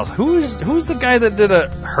something else. Who's the guy that did a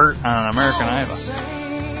Hurt on American Idol?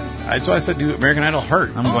 That's why I said do American Idol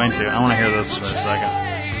Hurt. I'm going to. I want to hear this for a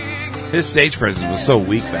second. His stage presence was so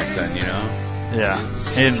weak back then, you know? Yeah.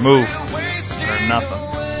 He didn't move or nothing.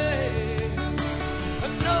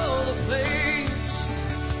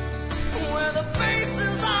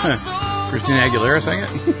 Huh. Christina Aguilera sang it?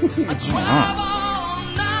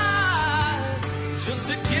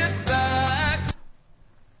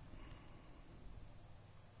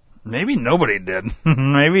 Maybe nobody did.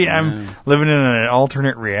 Maybe I'm living in an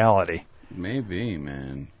alternate reality. Maybe,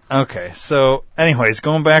 man. Okay, so anyways,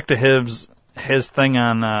 going back to his thing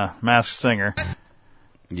on Masked Singer.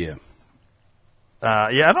 Yeah.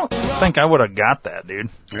 Yeah, I don't think I would have got that, dude.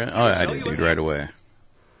 Oh, yeah, I did, dude, right away.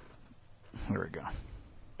 Here we go.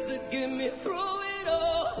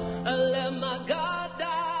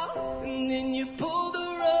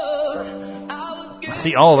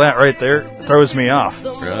 See, all that right there throws me off.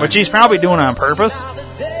 Really? Which he's probably doing on purpose. Oh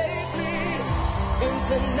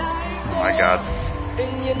my god.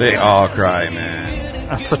 They all cry, man.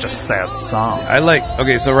 That's such a sad song.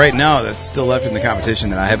 Okay, so right now that's still left in the competition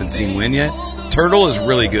that I haven't seen win yet. Turtle is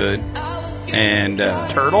really good. And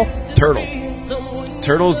Turtle?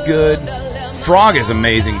 Turtle's good. Frog is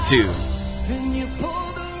amazing too.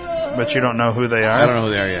 But you don't know who they are? I don't know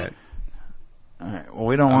who they are yet. Alright, well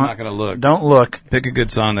we don't I'm not gonna look. Don't look. Pick a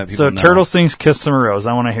good song that people know. So Turtle sings Kiss Some Rose.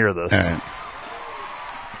 I want to hear this. Alright.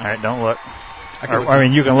 Alright, don't look. look. I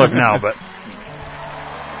mean, you can look now, but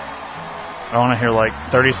I want to hear like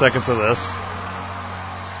 30 seconds of this.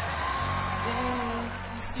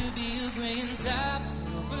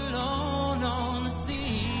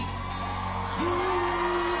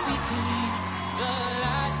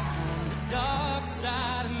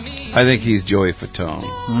 I think he's Joey Fatone.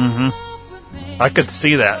 Mm-hmm. I could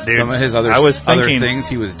see that, dude. Some of his other thinking, things,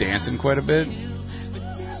 he was dancing quite a bit.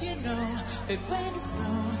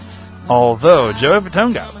 Although Joey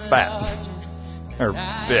Fatone got fat. Or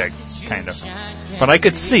big, kind of. But I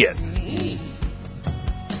could see it.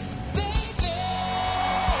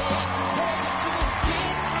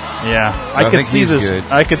 Yeah, I could see this. Good.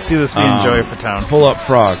 I could see this being Joey Fatone. Pull up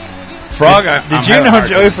Frog. Frog. Did you know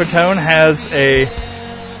Joey Fatone has a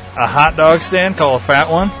hot dog stand called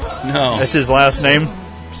Fat One? No, that's his last name,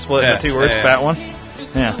 split into two words. Fat One.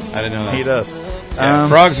 Yeah, I didn't know that. He does. Yeah,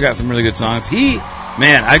 Frog's got some really good songs.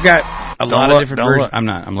 I've got a lot of different versions.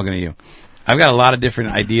 I'm looking at you. I've got a lot of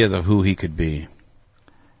different ideas of who he could be.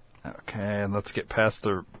 Okay, let's get past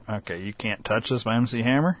the. Okay, You Can't Touch This by MC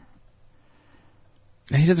Hammer.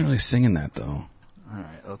 He doesn't really sing in that, though. All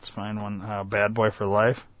right, let's find one. Bad Boy for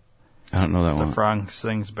Life. I don't know that one. The Frog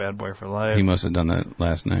sings Bad Boy for Life. He must have done that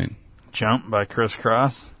last night. Jump by Criss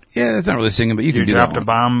Cross. Yeah, that's not really singing, but you can do that. You Dropped a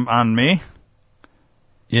Bomb on Me.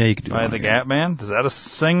 Yeah, you could do that. By the Gap Band. Is that a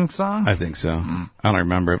sing song? I think so. I don't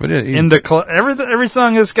remember it, but every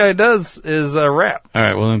song this guy does is a rap. All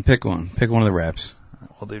right, well then pick one. Pick one of the raps.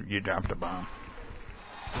 Well, dude, You Dropped a Bomb.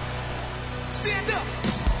 Stand up.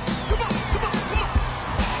 Come on, come on, come on.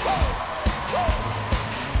 Whoa, whoa.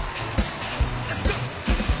 Let's go.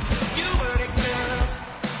 You were the girl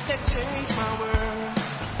that changed my world.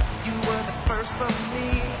 You were the first of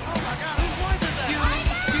me. Oh my God, whose voice is that?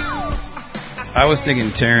 I was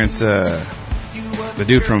thinking Terrence, the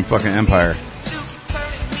dude from fucking Empire.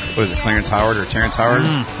 What is it, Clarence Howard or Terrence Howard?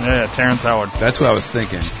 Yeah, Terrence Howard. That's what I was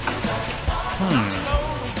thinking.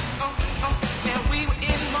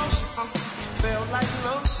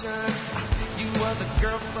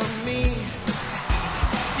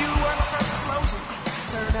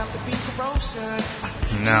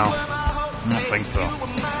 No, I don't think so.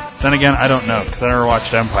 Then again, I don't know because I never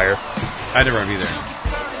watched Empire. I never have either.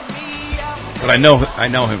 But I know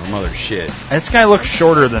him from other shit. This guy looks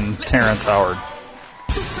shorter than Terrence Howard.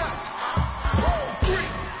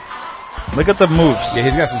 Look at the moves. Yeah,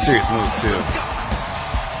 he's got some serious moves too.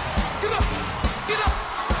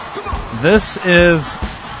 This is.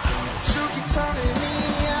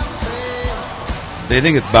 They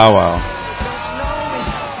think it's Bow Wow.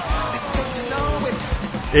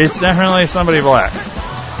 It's definitely somebody black.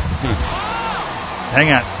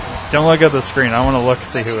 Hang on. Don't look at the screen. I want to look and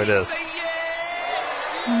see who it is.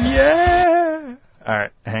 Yeah!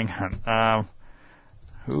 Alright, hang on.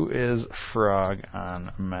 Who is Frog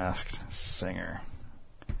on Masked Singer?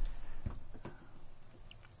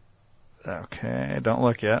 Okay, don't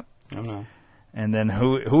look yet. I don't know. And then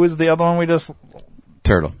who is the other one we just...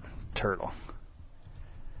 Turtle.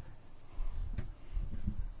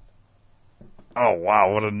 Oh,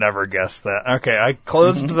 wow, would have never guessed that. Okay, I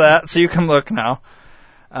closed that, so you can look now.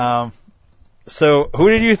 So,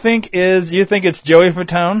 who did you think is... You think it's Joey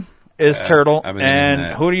Fatone is Turtle,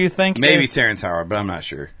 and who do you think Maybe is... Terrence Howard, but I'm not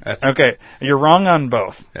sure. Okay, you're wrong on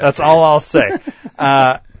both. That's all I'll say.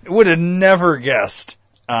 Would have never guessed...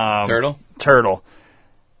 Turtle?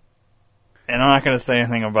 And I'm not going to say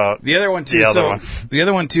anything about the other one too. The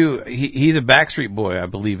other one too. He's a Backstreet Boy, I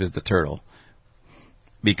believe, is the Turtle,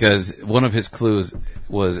 because one of his clues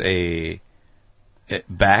was a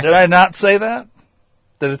back. Did I not say that?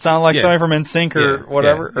 Did it sound like somebody from NSYNC or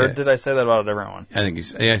whatever, or yeah. did I say that about a different one? I think you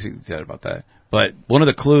said about that. But one of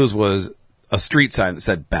the clues was a street sign that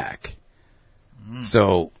said back.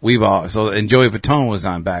 So and Joey Fatone was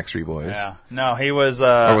on Backstreet Boys. Yeah. No, he was.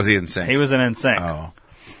 Or was he in NSYNC? He was in NSYNC. Oh.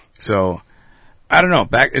 So, I don't know.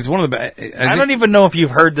 It's one of the. I don't even know if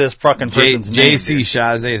you've heard this fucking person's name. J.C.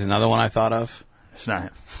 Chasez is another one I thought of. It's not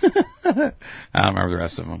him. I don't remember the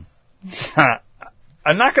rest of them.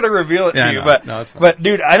 I'm not going to reveal it to you, it's fine. but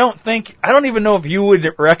dude, I don't even know if you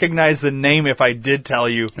would recognize the name if I did tell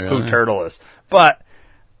you who Turtle is. But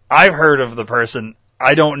I've heard of the person.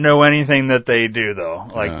 I don't know anything that they do, though.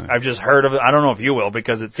 Like, I've just heard of it. I don't know if you will,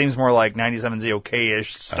 because it seems more like 97's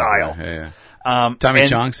OK-ish style. Tommy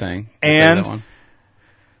Chong sang. And that one.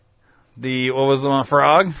 What was the one?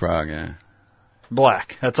 Frog? Frog, yeah.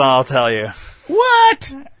 Black. That's all I'll tell you.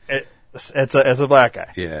 What? It's a black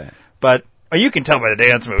guy. Yeah. But you can tell by the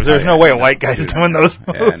dance moves. There's no way a white guy's doing those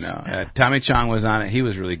moves. Yeah, no. Tommy Chong was on it. He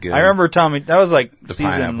was really good. I remember Tommy. That was like the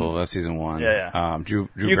season... Pineapple. That's season 1. Yeah. Drew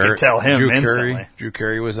you could tell him instantly. Drew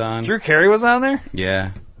Carey was on. Drew Carey was on there?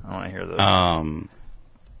 Yeah. I want to hear this.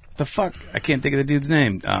 The fuck? I can't think of the dude's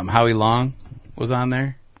name. Howie Long was on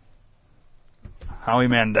there. Howie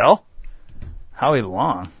Mandel? Howie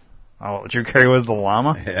Long. Oh, Drew Carey was the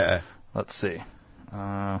llama? Yeah. Let's see.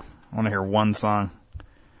 I want to hear one song.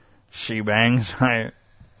 She Bangs.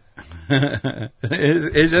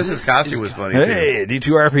 It's just his costume was funny, hey, too.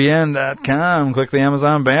 D2RPN.com. Click the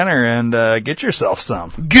Amazon banner and get yourself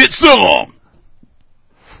some. Get some!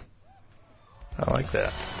 I like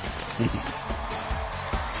that. Wait a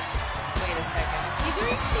second. Is he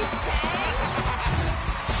doing She Bangs?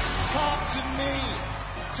 Talk to me.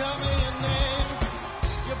 Tell me your name.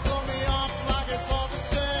 You blow me off like it's all the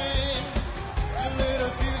same. You lit a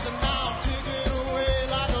fuse and now I'm ticking away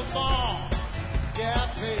like a bomb. Yeah,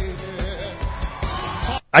 baby.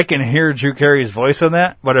 I can hear Drew Carey's voice in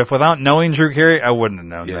that, but if without knowing Drew Carey, I wouldn't have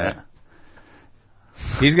known that.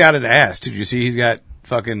 He's got an ass. Did you see he's got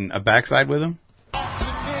fucking a backside with him?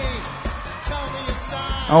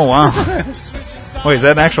 Oh, wow. Wait, is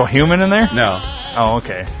that an actual human in there? No. Oh,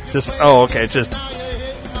 okay. It's just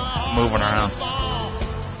moving around.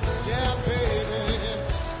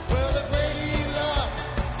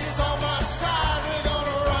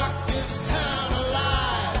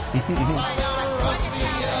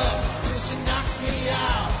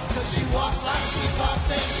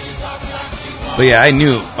 But yeah, I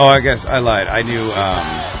knew. Oh, I guess I lied. I knew.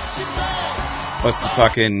 What's the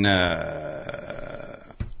fucking?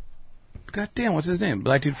 Goddamn, what's his name?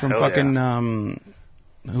 Black dude from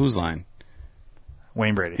Whose Line?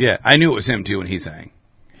 Wayne Brady. Yeah, I knew it was him too when he sang.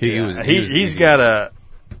 He's got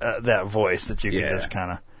that voice that you can just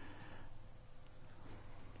kind of.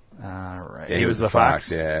 All right. Yeah, he was the Fox.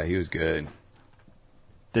 Yeah, he was good.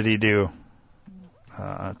 Did he do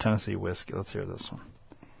Tennessee Whiskey? Let's hear this one.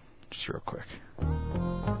 Just real quick.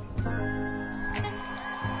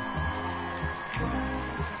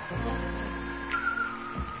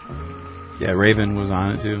 Yeah, Raven was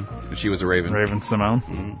on it too. She was a Raven. Raven Simone?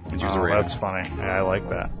 Mm-hmm. And she was a Raven. That's funny. Yeah, I like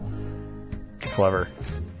that. Clever.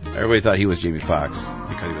 Everybody thought he was Jamie Foxx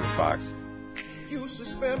because he was a fox. Used to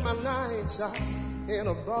spend my nights out in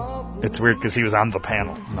a bar. It's weird because he was on the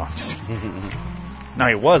panel. No, I'm just kidding. No,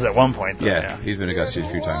 he was at one point, though. Yeah, he's been a guest a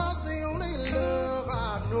few times.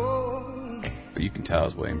 But you can tell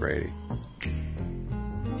it's Wayne Brady.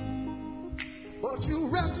 But you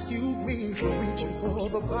rescued me from reaching for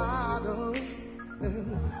the bottom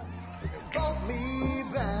and brought me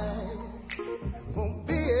back from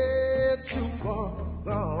being too far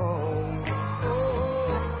gone.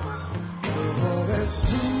 Oh, that's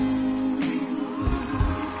you.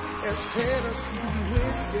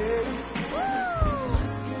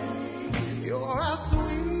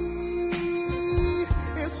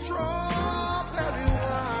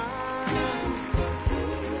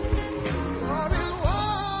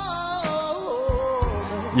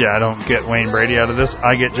 Yeah, I don't get Wayne Brady out of this.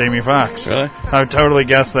 I get Jamie Foxx. Really? I would totally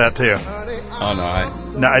guess that too.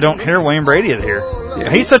 Oh, no. No, I don't hear Wayne Brady here. Yeah.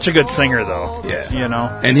 He's such a good singer, though. Yeah. You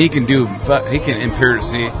know? And he can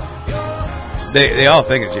impersonate. They all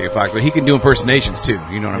think it's Jamie Foxx, but he can do impersonations too.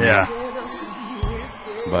 You know what I mean? Yeah.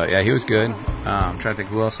 But yeah, he was good. I'm trying to think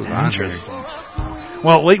who else was on here.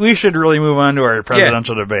 Well, we should really move on to our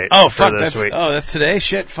presidential debate. Oh, for fuck. this week. That's today?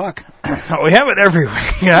 Shit, fuck. We have it every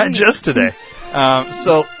week, not just today.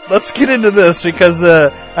 So let's get into this because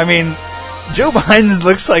Joe Biden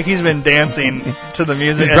looks like he's been dancing to the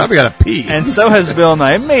music. He's probably got to pee. And so has Bill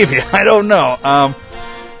Nye. Maybe. I don't know.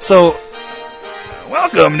 So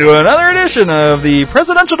welcome to another edition of the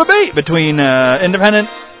presidential debate between independent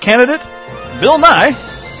candidate Bill Nye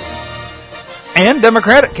and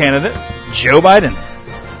Democratic candidate Joe Biden.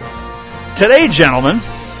 Today, gentlemen,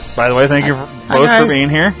 by the way, thank you both for being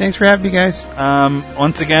here. Thanks for having me, guys.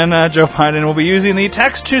 Once again, Joe Biden will be using the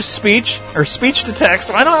text-to-speech, or speech-to-text.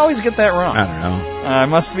 I don't always get that wrong. I don't know. I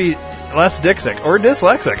must be less dixic, or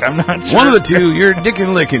dyslexic. I'm not sure. One of the two. You're dick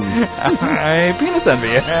and licking. I penis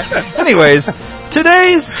envy. Anyways,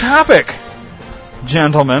 today's topic,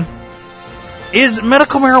 gentlemen, is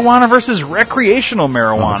medical marijuana versus recreational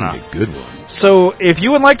marijuana. That's going to be a good one. So, if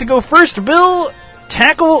you would like to go first, Bill,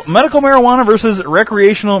 tackle medical marijuana versus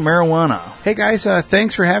recreational marijuana. Hey guys,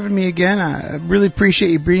 thanks for having me again. I really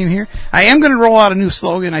appreciate you being here. I am going to roll out a new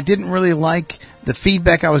slogan. I didn't really like the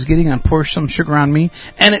feedback I was getting on Pour Some Sugar on Me,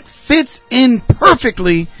 and it fits in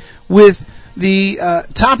perfectly with the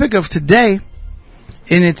topic of today,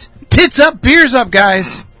 and it's tits up, beers up,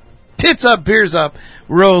 guys. Tits up, beers up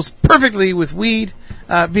rolls perfectly with weed,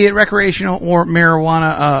 be it recreational or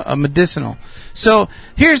marijuana medicinal. So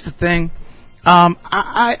here's the thing.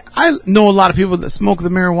 I know a lot of people that smoke the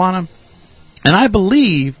marijuana, and I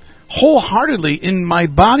believe wholeheartedly in my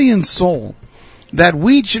body and soul that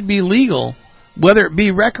weed should be legal, whether it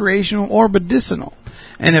be recreational or medicinal.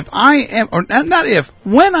 And if I am, or not if,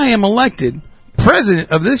 when I am elected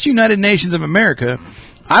president of this United Nations of America,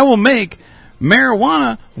 I will make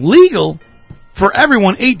marijuana legal for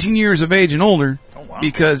everyone 18 years of age and older,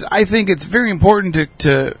 because I think it's very important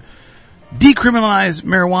to decriminalize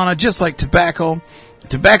marijuana, just like tobacco.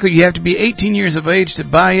 Tobacco, you have to be 18 years of age to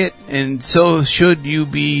buy it, and so should you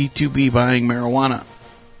be to be buying marijuana.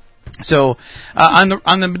 So, on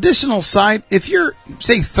the medicinal side, if you're,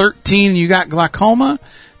 say, 13 and you got glaucoma,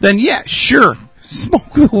 then yeah, sure,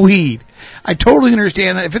 smoke the weed. I totally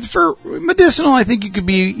understand that. If it's for medicinal, I think you could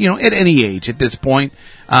be, at any age at this point.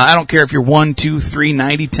 I don't care if you're 1, 2, 3,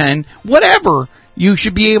 90, 10, whatever, you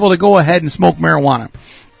should be able to go ahead and smoke marijuana.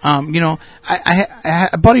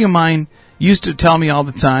 A buddy of mine used to tell me all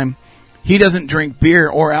the time, he doesn't drink beer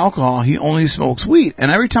or alcohol, he only smokes weed. And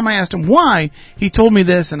every time I asked him why, he told me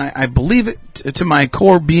this, and I believe it to my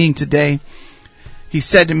core being today. He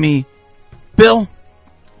said to me, Bill,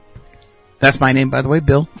 that's my name, by the way,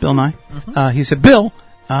 Bill Nye. Mm-hmm. He said, Bill,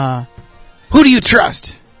 who do you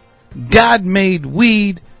trust? God made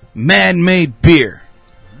weed, man made beer.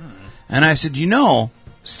 And I said,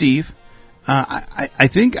 Steve, I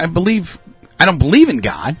don't believe in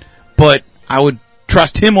God, but I would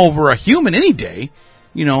trust him over a human any day,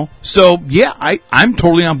 So, yeah, I'm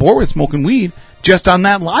totally on board with smoking weed just on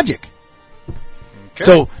that logic. Okay.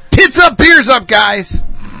 So, tits up, beers up, guys.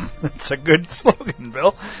 That's a good slogan,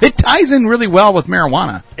 Bill. It ties in really well with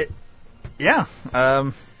marijuana. Yeah.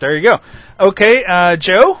 There you go. Okay,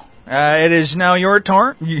 Joe, it is now your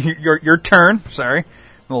turn. Your turn. Sorry. I'm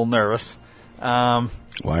a little nervous. Why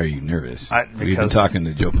are you nervous? We've been talking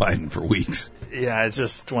to Joe Biden for weeks. Yeah, it's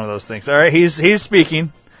just one of those things. All right, he's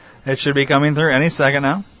speaking. It should be coming through any second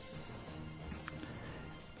now.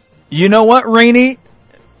 You know what, Rainey?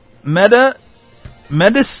 The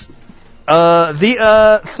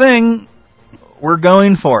thing, we're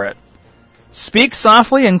going for it. Speak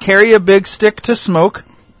softly and carry a big stick to smoke.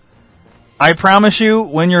 I promise you,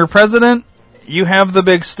 when you're president, you have the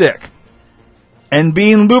big stick. And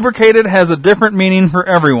being lubricated has a different meaning for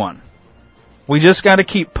everyone. We just got to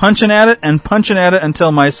keep punching at it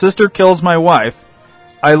until my sister kills my wife.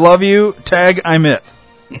 I love you. Tag, I'm it.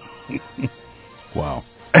 Wow.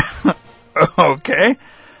 Okay.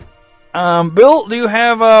 Bill, do you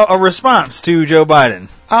have a response to Joe Biden?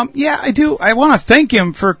 Yeah, I do. I want to thank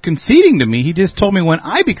him for conceding to me. He just told me when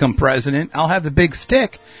I become president, I'll have the big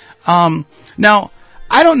stick. Now,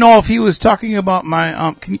 I don't know if he was talking about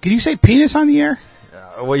my, can you say penis on the air?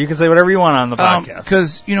 Well, you can say whatever you want on the podcast.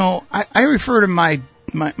 Because, I refer to my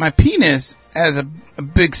penis as a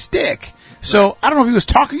big stick. So I don't know if he was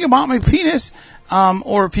talking about my penis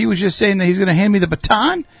or if he was just saying that he's going to hand me the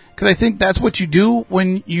baton. Because I think that's what you do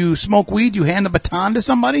when you smoke weed. You hand the baton to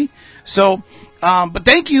somebody. So, but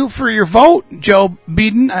thank you for your vote, Joe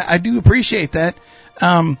Biden. I do appreciate that.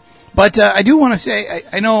 But I do want to say,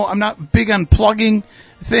 I know I'm not big on plugging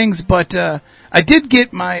things, but I did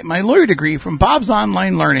get my lawyer degree from Bob's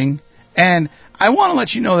Online Learning. And I want to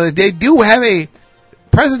let you know that they do have a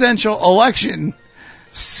presidential election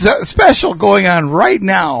special going on right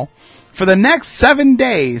now for the next 7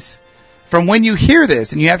 days from when you hear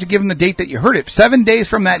this, and you have to give them the date that you heard it. 7 days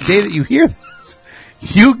from that day that you hear this,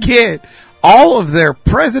 you get all of their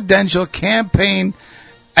presidential campaign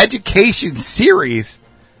education series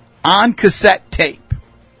on cassette tape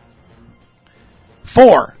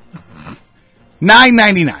for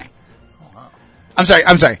 $9.99. I'm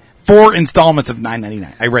sorry. 4 installments of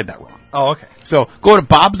 $9.99. I read that wrong. Oh, okay. So go to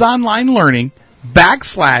Bob's Online Learning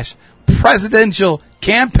 / presidential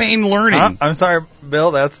campaign learning. I'm sorry,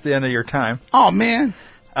 Bill. That's the end of your time. Oh, man.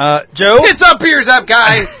 Joe? Tits up, ears up,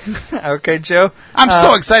 guys. Okay, Joe. I'm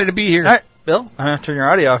so excited to be here. All right, Bill. I'm going to turn your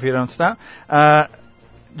audio off if you don't stop.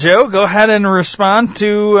 Joe, go ahead and respond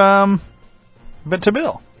to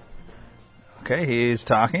Bill. Okay, he's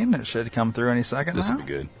talking. It should come through any second This now. will be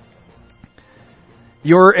good.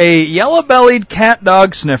 You're a yellow-bellied cat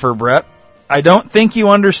dog sniffer, Brett. I don't think you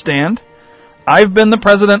understand. I've been the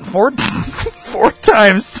president four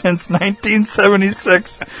times since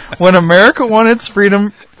 1976 when America won its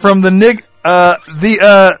freedom from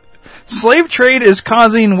the slave trade is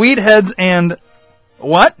causing weed heads and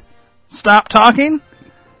what? Stop talking?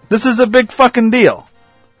 This is a big fucking deal.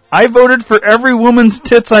 I voted for every woman's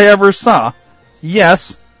tits I ever saw.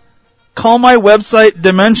 Yes. Call my website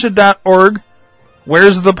dementia.org.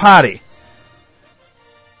 Where's the potty?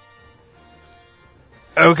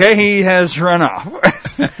 Okay, he has run off.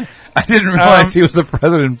 I didn't realize he was the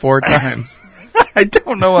president 4 times. I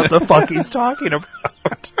don't know what the fuck he's talking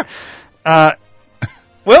about.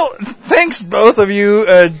 Well, thanks both of you,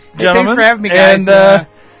 gentlemen. Hey, thanks for having me, guys. And,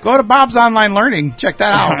 go to Bob's Online Learning. Check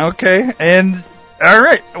that out. Okay, and all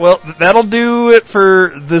right. Well, that'll do it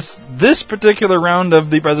for this particular round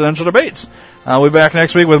of the presidential debates. I'll be back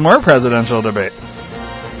next week with more presidential debate.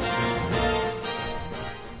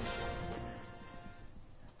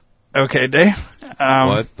 Okay, Dave.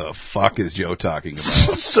 What the fuck is Joe talking about?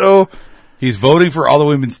 So he's voting for all the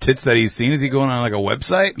women's tits that he's seen. Is he going on like a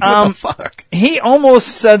website? What the fuck? He almost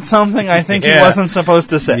said something I think he wasn't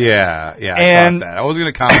supposed to say. Yeah. And I thought that. I wasn't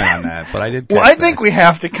going to comment on that, but I did. Well, I think we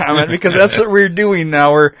have to comment because that's what we're doing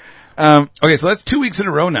now. We're okay. So that's 2 weeks in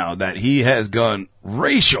a row now that he has gone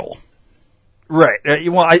racial. Right.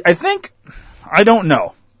 Well, I think I don't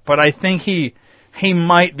know, but I think he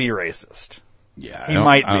might be racist. Yeah, he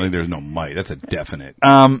might. I don't think there's no might. That's a definite.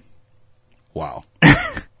 Wow.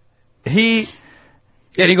 He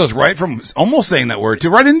goes right from almost saying that word to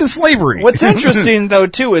right into slavery. What's interesting though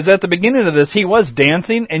too is at the beginning of this he was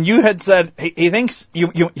dancing, and you had said he thinks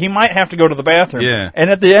he might have to go to the bathroom. Yeah. And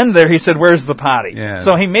at the end there he said, "Where's the potty?" Yeah.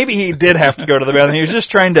 So maybe he did have to go to the bathroom. He was just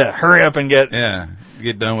trying to hurry up and get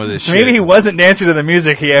done with this. So maybe he wasn't dancing to the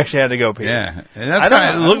music. He actually had to go pee. Yeah, and that's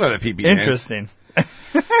kind of looked like a pee-pee dance. Interesting.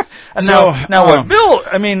 Now what Bill?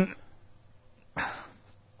 I mean,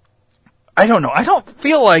 I don't know. I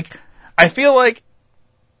feel like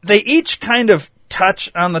they each kind of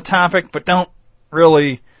touch on the topic, but don't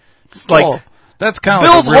really. That's kind of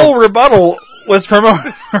Bill's whole rebuttal was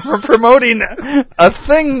promoting a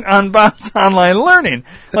thing on Bob's Online Learning.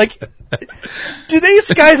 Like, do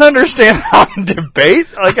these guys understand how to debate?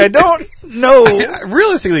 Like, I don't know.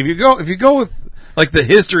 Realistically, if you go with like the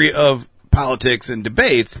history of politics and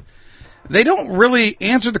debates, they don't really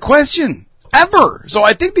answer the question ever. So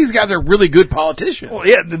I think these guys are really good politicians. Well,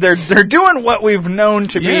 yeah, they're doing what we've known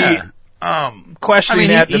to be questioning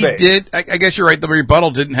that debate. He did. I guess you're right. The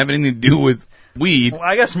rebuttal didn't have anything to do with weed. Well,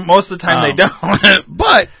 I guess most of the time they don't.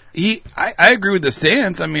 But I agree with the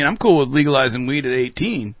stance. I mean, I'm cool with legalizing weed at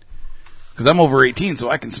 18 because I'm over 18, so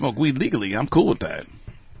I can smoke weed legally. I'm cool with that.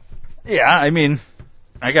 Yeah, I mean,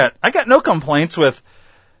 I got no complaints with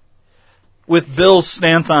Bill's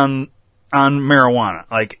stance on marijuana.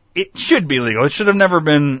 Like, it should be legal. It should have never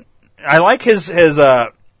been. I like his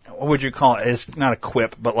what would you call it? His, not a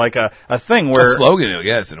quip, but like a thing where a slogan, I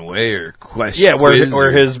guess, in a way, or question. Yeah,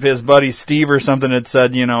 where his buddy Steve or something had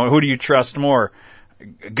said, who do you trust more,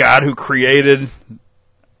 God who created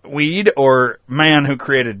weed or man who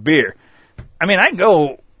created beer? I mean, I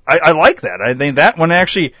like that. I think that one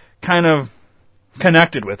actually kind of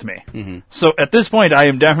connected with me. Mm-hmm. So at this point, I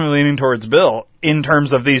am definitely leaning towards Bill in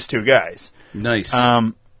terms of these two guys. Nice.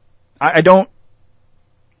 I don't.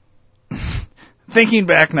 Thinking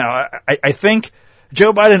back now, I think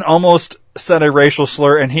Joe Biden almost said a racial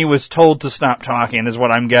slur, and he was told to stop talking. Is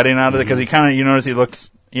what I'm getting out of it, because he kind of, you notice he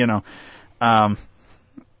looks,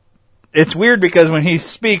 it's weird because when he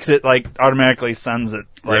speaks, it like automatically sends it.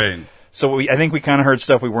 Like, right. So I think we kind of heard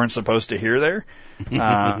stuff we weren't supposed to hear there.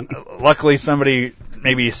 Luckily, somebody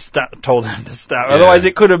maybe told him to stop. Yeah. Otherwise,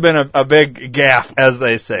 it could have been a big gaffe, as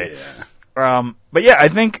they say. Yeah. But yeah, I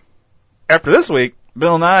think after this week,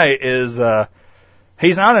 Bill Nye is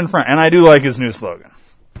he's not in front, and I do like his new slogan.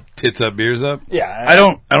 Tits up, beers up. Yeah, I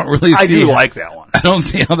don't really see. I do like that one. I don't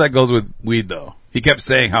see how that goes with weed though. He kept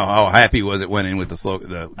saying how happy he was it went in with the slogan.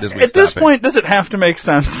 This week's At this topic. point, does it have to make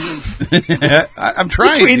sense? I'm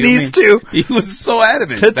trying between to. these two. He was so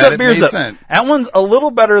adamant. Tits that up, it beers made up. sense. That one's a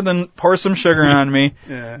little better than Pour Some Sugar on Me.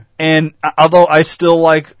 Yeah. And although I still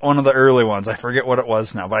like one of the early ones, I forget what it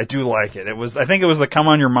was now, but I do like it. I think it was the Come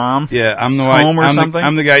on Your Mom. Yeah, I'm the Home or I'm something.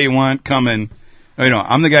 I'm the guy you want coming.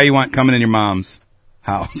 I'm the guy you want coming in your mom's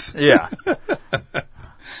house. Yeah.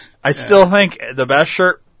 I still think the best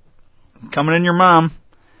shirt, coming in your mom,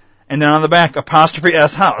 and then on the back, apostrophe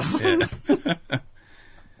S house. Yeah,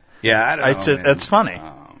 yeah, I don't know. It's funny.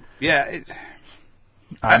 Yeah,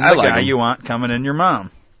 I'm I the like guy him. you want coming in your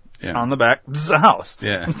mom. Yeah. On the back, bzz, house.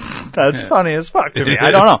 Yeah. That's Yeah. funny as fuck to me.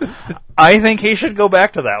 I don't know. I think he should go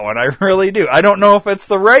back to that one. I really do. I don't know if it's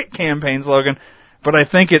the right campaign slogan, but I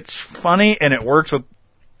think it's funny and it works with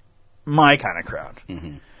my kind of crowd.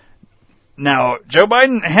 Mm-hmm. Now, Joe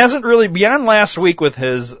Biden hasn't really, beyond last week with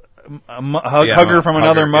his hugger from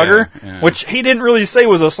another hugger, mugger, yeah. which he didn't really say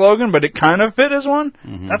was a slogan, but it kind of fit as one.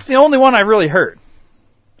 Mm-hmm. That's the only one I really heard,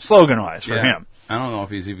 slogan-wise, for him. I don't know if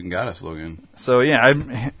he's even got a slogan. So yeah,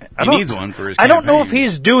 He needs one for his I don't know if campaign.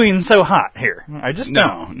 he's doing so hot here. I just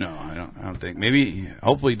don't. No, I don't think. Maybe,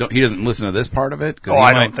 hopefully, he doesn't listen to this part of it. 'Cause Oh, he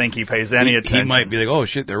I might- don't think he pays any attention. He might be like, "Oh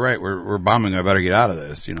shit, they're right. We're bombing. I better get out of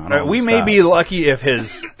this." I don't We wanna may stop. be lucky if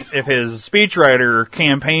his speechwriter or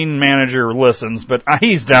campaign manager listens, but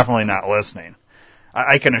he's definitely not listening.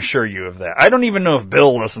 I can assure you of that. I don't even know if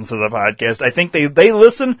Bill listens to the podcast. I think they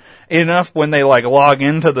listen enough when they like log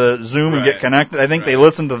into the Zoom and get connected. I think they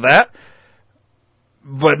listen to that,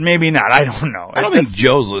 but maybe not. I don't know. I don't think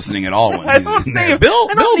Joe's listening at all when I he's don't in there. think- Bill,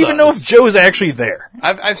 I don't Bill even know if Joe's actually there.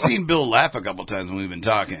 I've seen Bill laugh a couple times when we've been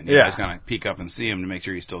talking. You Yeah. know, I just kind of peek up and see him to make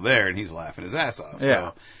sure he's still there, and he's laughing his ass off. Yeah.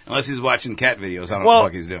 So unless he's watching cat videos, I don't know Well,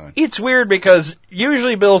 what the fuck he's doing. It's weird because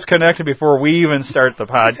usually Bill's connected before we even start the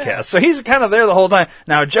podcast. So he's kind of there the whole time.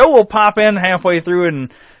 Now Joe will pop in halfway through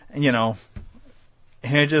and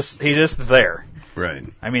he's just there. Right.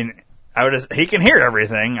 I mean, he can hear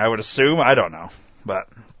everything, I would assume. I don't know. But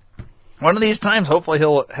one of these times hopefully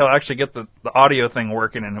he'll actually get the audio thing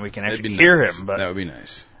working and we can That'd actually be hear nice. him. But That would be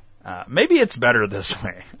nice. maybe it's better this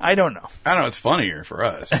way. I don't know. I don't know. It's funnier for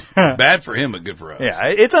us. Bad for him, but good for us. Yeah,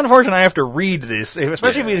 it's unfortunate I have to read this,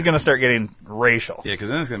 especially if he's going to start getting racial. Yeah, because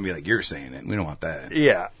then it's going to be like you're saying it. We don't want that.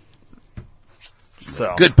 Yeah.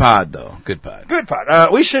 So Good pod, though. Good pod. Good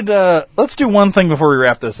pod. We should let's do one thing before we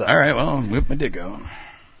wrap this up. All right. Well, whip my dick out.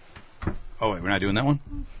 Oh wait, we're not doing that one.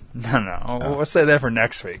 No. Let's say that for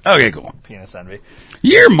next week. Okay, cool. Penis envy.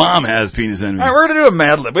 Your mom has penis envy. All right, we're gonna do a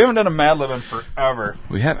Mad Lib. We haven't done a Mad Lib in forever.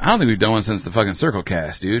 We have. I don't think we've done one since the fucking Circle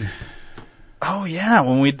Cast, dude. Oh yeah,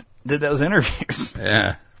 when we did those interviews.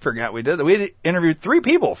 Yeah. Forgot we did that. We interviewed 3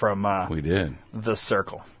 people from We did. the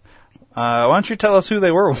Circle. Why don't you tell us who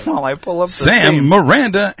they were while I pull up the Sam, theme?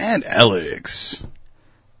 Miranda, and Alex.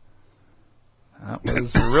 That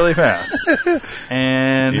was really fast.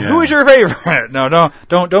 And Yeah. who was your favorite? No,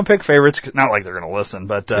 don't pick favorites. 'Cause not like they're going to listen,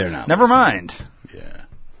 but They're not never listening. mind. Yeah.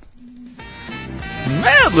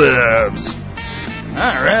 Mad Libs.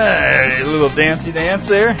 All right, a little dancey dance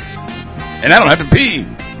there. And I don't have to pee.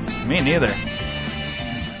 Me neither.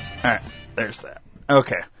 All right, there's that.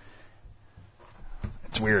 Okay.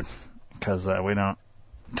 It's weird because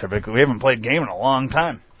we haven't played game in a long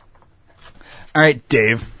time. All right,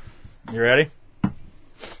 Dave, you ready?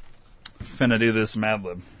 Finna do this Mad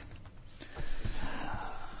Lib.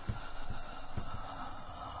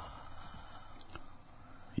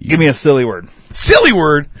 Give me a silly word. Silly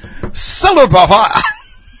word. Salapapa.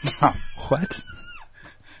 What?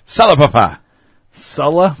 Salapapa.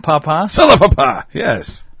 Sulla Papa? Salapapa.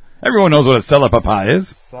 Yes. Everyone knows what a salapapa is.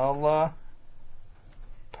 Sulla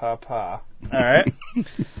Papa. All right.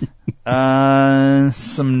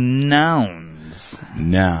 Some nouns.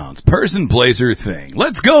 Nouns. Person, place, or thing.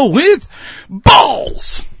 Let's go with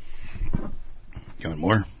balls. You want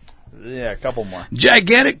more? Yeah, a couple more.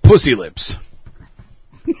 Gigantic pussy lips.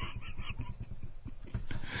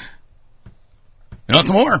 You want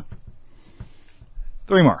some more?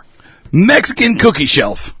 3 more. Mexican cookie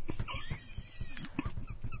shelf.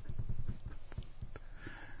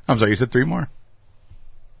 I'm sorry, you said 3 more?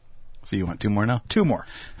 So you want 2 more now? 2 more.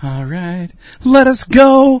 All right. Let us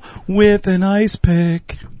go with an ice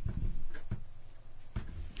pick.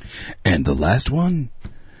 And the last one,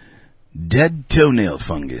 dead toenail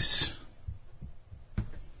fungus.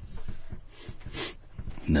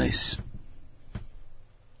 Nice.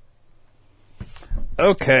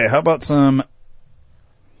 Okay, how about some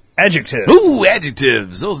adjectives? Ooh,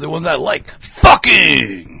 adjectives. Those are the ones I like.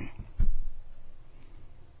 Fucking.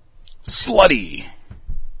 Slutty.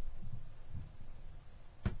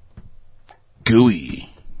 Gooey.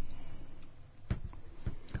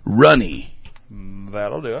 Runny.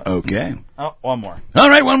 That'll do it. Okay. Oh, 1 more. All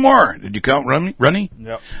right, 1 more. Did you count runny?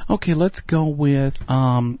 Yep. Okay, let's go with,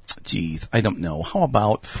 geez, I don't know. How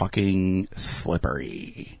about fucking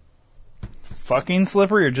slippery? Fucking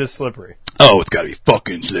slippery or just slippery? Oh, it's gotta be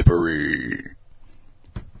fucking slippery.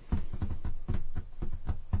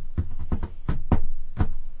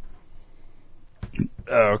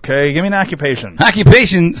 Okay, give me an occupation.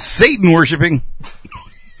 Occupation, Satan worshipping.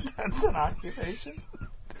 That's an occupation.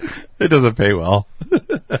 It doesn't pay well.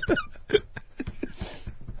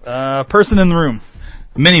 Person in the room.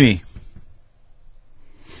 Mini-me.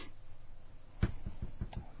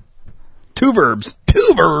 2 verbs.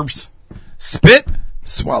 2 verbs. Spit,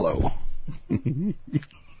 swallow. And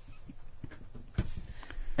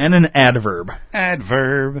an adverb.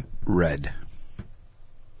 Adverb, red.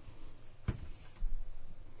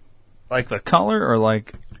 Like the color or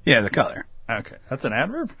like... Yeah, the color. Okay, that's an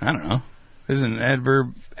adverb? I don't know. Isn't an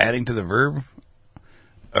adverb adding to the verb?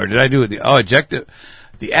 Or did I do it? Adjective.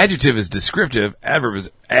 The adjective is descriptive. Adverb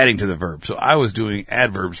is adding to the verb. So I was doing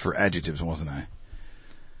adverbs for adjectives, wasn't I?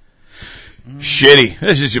 Shitty.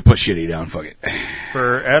 Let's just put shitty down. Fuck it.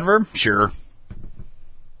 For adverb? Sure.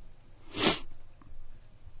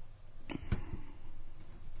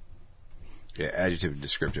 Yeah, adjective and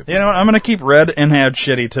descriptive. You know what? I'm going to keep red and add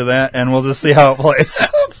shitty to that, and we'll just see how it plays.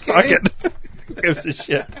 Fuck it. Gives a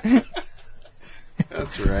shit.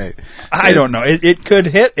 That's right. I don't know. It could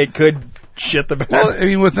hit. It could shit the bed. Well, I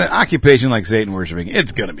mean, with an occupation like Satan worshiping,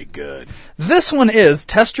 it's going to be good. This one is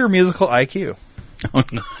test your musical IQ. Oh,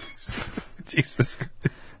 nice. Jesus.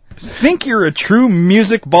 Think you're a true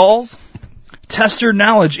music balls? Test your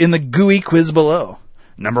knowledge in the gooey quiz below.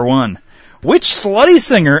 Number 1. Which slutty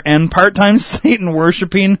singer and part-time Satan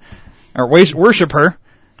worshiper,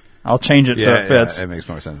 I'll change it so it fits. Yeah, it makes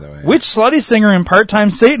more sense that way. Which slutty singer and part-time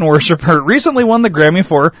Satan worshiper recently won the Grammy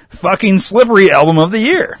for Fucking Slippery Album of the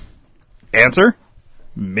Year? Answer,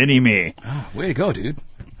 Mini-Me. Oh, way to go, dude.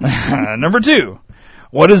 Number 2.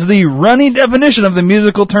 What is the runny definition of the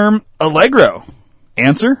musical term allegro?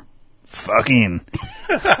 Answer, fucking.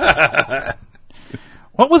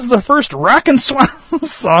 What was the first Rockin' Swan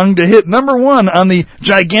song to hit number 1 on the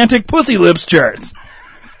Gigantic Pussy Lips charts?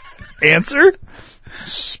 Answer,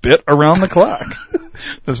 Spit Around the Clock.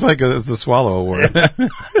 That's funny because it's the Swallow Award.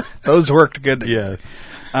 Those worked good. Yes.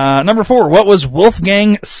 Number 4. What was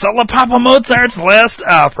Wolfgang Solopapa Mozart's last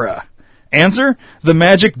opera? Answer, The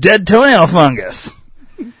Magic Dead Toenail Fungus.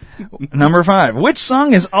 Number 5. Which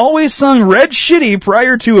song is always sung red shitty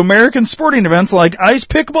prior to American sporting events like ice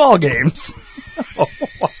pick ball games?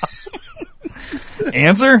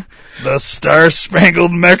 Answer, The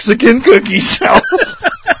Star-Spangled Mexican Cookie Shelf.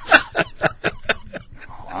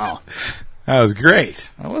 Wow. That was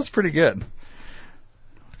great. That was pretty good.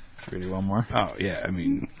 Should we do one more? Oh, yeah. I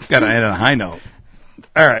mean, gotta end on a high note.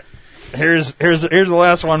 All right. Here's the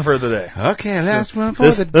last one for the day. Okay, last one for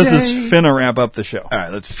the day. This is finna wrap up the show. All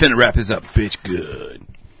right, let's finna wrap this up, bitch. Good.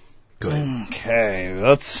 Go ahead. Okay,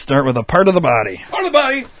 let's start with a part of the body. Part of the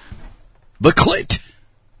body. The clit.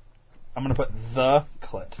 I'm going to put the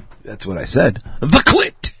clit. That's what I said. The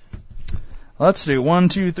clit. Let's do 1,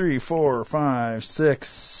 2, 3, 4, 5, 6,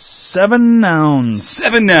 7 nouns.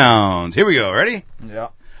 7 nouns. Here we go. Ready? Yeah.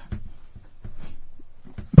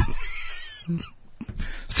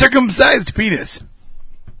 Circumcised penis.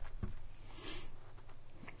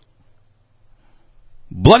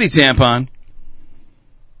 Bloody tampon.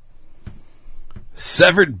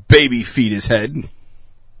 Severed baby fetus head.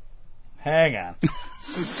 Hang on.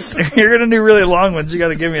 You're going to do really long ones. You got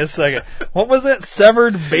to give me a second. What was it?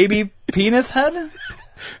 Severed baby penis head?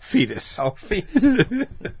 Fetus. Oh,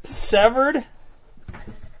 severed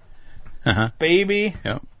baby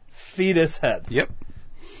fetus head. Yep.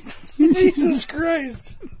 Jesus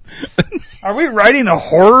Christ. Are we writing a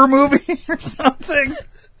horror movie or something?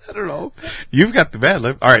 I don't know. You've got the bad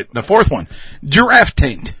lip. All right, the 4th one. Giraffe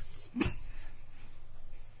taint.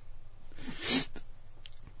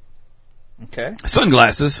 Okay.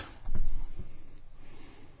 Sunglasses.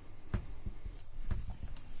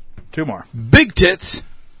 2 more. Big tits.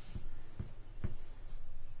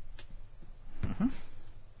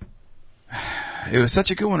 It was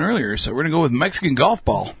such a good one earlier, so we're going to go with Mexican golf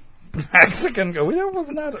ball. Mexican golf. That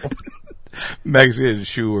wasn't that. Mexican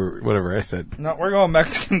shoe or whatever I said. No, we're going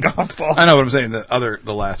Mexican golf ball. I know what I'm saying.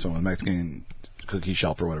 The last one was Mexican cookie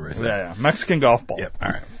shelf or whatever I said. Yeah. Mexican golf ball. Yep. All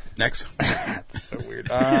right. Next. That's so weird.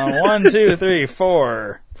 1, 2, 3,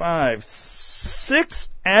 4, 5, 6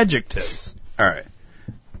 adjectives. All right.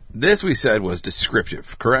 This we said was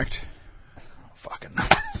descriptive, correct? Fucking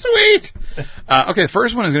sweet. Okay, the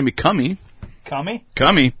first one is going to be cummy. Cummy?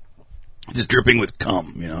 Cummy. Just dripping with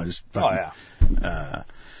cum, just fucking. Oh, yeah.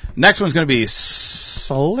 Next one's going to be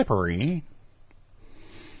slippery.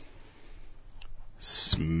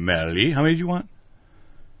 Smelly. How many did you want?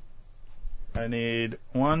 I need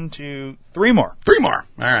 1, 2, 3 more. 3 more.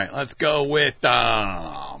 All right, let's go with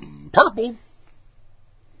purple.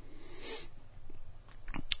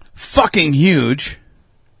 Fucking huge.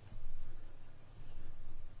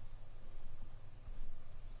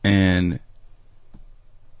 And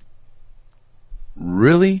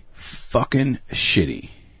really fucking shitty.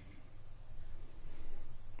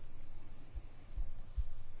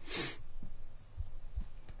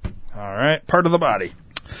 All right, part of the body.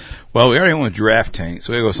 Well, we already went with giraffe tank,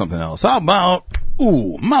 so we go with something else. How about,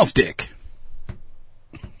 mouse dick?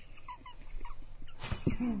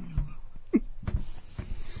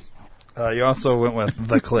 You also went with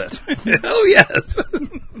the clit. Oh, yes.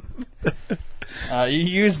 You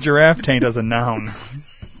used giraffe taint as a noun.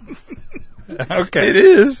 Okay. It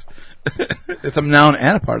is. It's a noun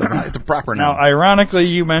and a part of it. It's a proper noun. Now, ironically,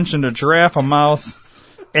 you mentioned a giraffe, a mouse,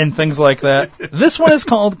 and things like that. This one is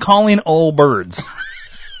called calling all birds.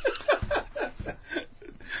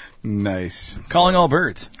 Nice. Calling all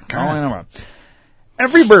birds. Calling them all.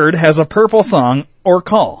 Every bird has a purple song or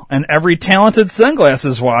call, and every talented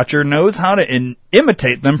sunglasses watcher knows how to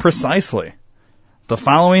imitate them precisely. The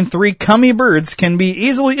following 3 cummy birds can be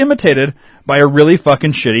easily imitated by a really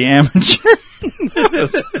fucking shitty amateur. That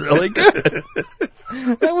was really good.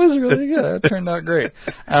 That was really good. That turned out great.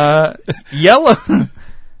 Yellow.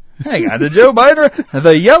 Hang on to Joe Biden.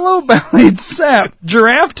 The yellow-bellied sap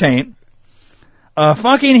giraffe taint. A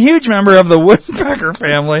fucking huge member of the woodpecker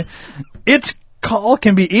family. Its call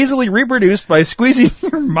can be easily reproduced by squeezing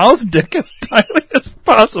your mouse dick as tightly as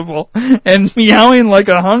possible and meowing like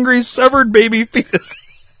a hungry severed baby fetus.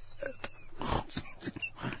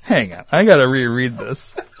 Hang on, I gotta reread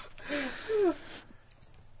this.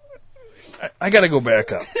 I gotta go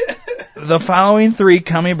back up. The following 3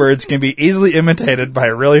 cummy birds can be easily imitated by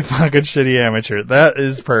a really fucking shitty amateur. That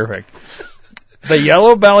is perfect. The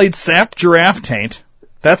yellow-bellied sap giraffe taint.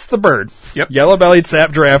 That's the bird. Yep. Yellow-bellied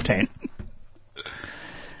sap giraffe taint.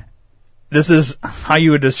 This is how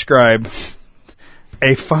you would describe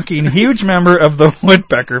a fucking huge member of the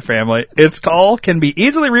woodpecker family. Its call can be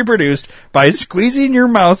easily reproduced by squeezing your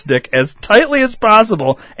mouse dick as tightly as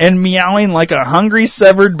possible and meowing like a hungry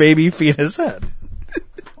severed baby fetus head.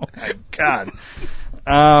 Oh my god.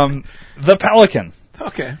 The pelican.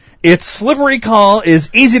 Okay. Its slippery call is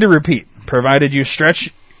easy to repeat, provided you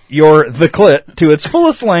stretch the clit to its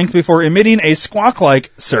fullest length before emitting a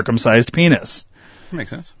squawk-like circumcised penis.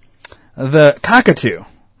 Makes sense. The cockatoo.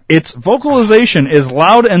 Its vocalization is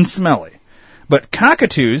loud and smelly, but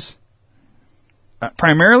cockatoos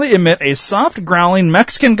primarily emit a soft growling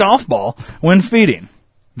Mexican golf ball when feeding.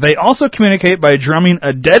 They also communicate by drumming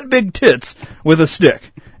a dead big tits with a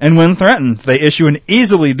stick, and when threatened, they issue an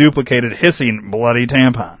easily duplicated hissing bloody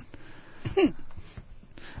tampon.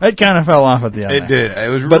 It kind of fell off at the end. It did. It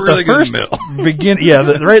was but really the first good in the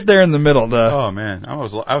middle. Right there in the middle. Oh man, I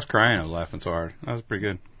was crying. I was laughing so hard. That was pretty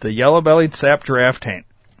good. The yellow-bellied sap giraffe taint.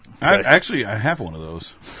 I have one of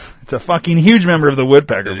those. It's a fucking huge member of the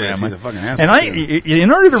woodpecker family. He's a fucking asshole. And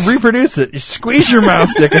in order to reproduce it, you squeeze your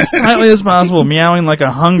mouse dick as tightly as possible, meowing like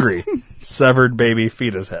a hungry severed baby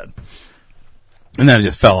fetus head. And then it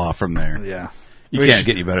just fell off from there. Yeah. You can't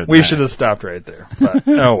get any better than we that. should have stopped right there. But,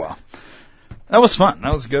 oh well. That was fun.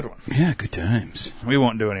 That was a good one. Yeah, good times. We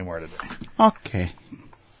won't do any more today. Okay.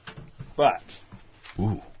 But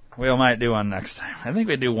ooh, we might do one next time. I think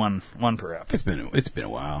we do one per episode. It's been a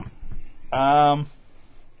while. Well,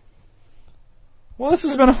 this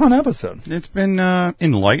has been a fun episode. It's been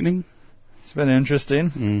enlightening. It's been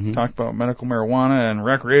interesting. Mm-hmm. Talked about medical marijuana and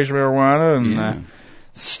recreational marijuana and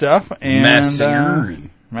stuff. And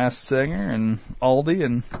Masked Singer and Aldi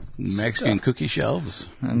and Mexican cookie shelves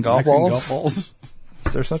and golf Mexican balls. Golf balls.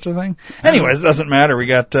 Is there such a thing? Anyways, it doesn't matter. We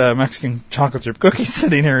got Mexican chocolate chip cookies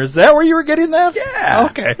sitting here. Is that where you were getting that? Yeah.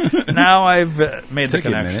 Okay. Now I've made the Took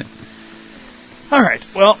you a connection. minute. All right.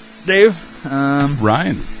 Well, Dave.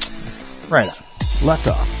 Ryan. Right on. Left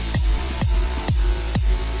off.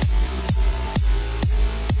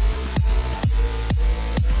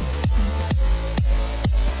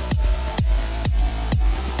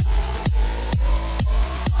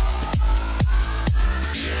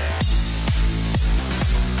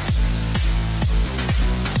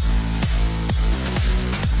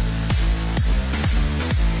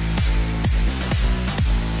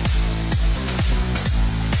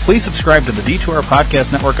 Please subscribe to the D2R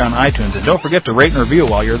Podcast Network on iTunes, and don't forget to rate and review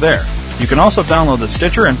while you're there. You can also download the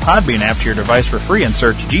Stitcher and Podbean app to your device for free and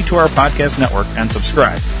search D2R Podcast Network and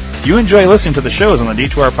subscribe. If you enjoy listening to the shows on the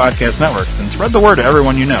D2R Podcast Network, then spread the word to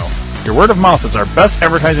everyone you know. Your word of mouth is our best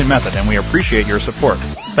advertising method, and we appreciate your support.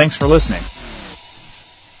 Thanks for listening.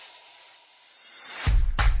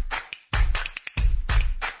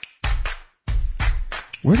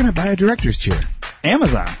 Where can I buy a director's chair?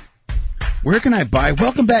 Amazon. Where can I buy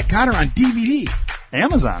Welcome Back, Kotter on DVD?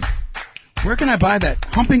 Amazon. Where can I buy that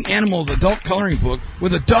Humping Animals adult coloring book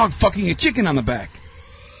with a dog fucking a chicken on the back?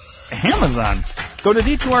 Amazon. Go to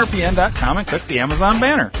D2RPN.com and click the Amazon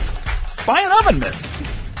banner. Buy an oven mitt.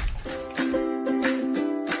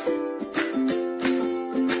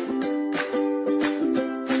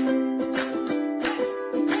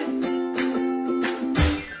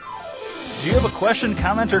 Do you have a question,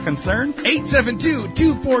 comment, or concern?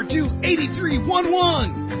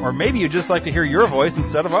 872-242-8311. Or maybe you'd just like to hear your voice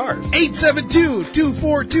instead of ours.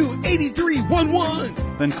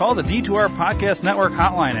 872-242-8311. Then call the D2R Podcast Network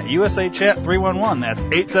hotline at USA Chat 311. That's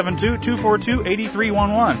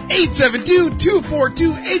 872-242-8311.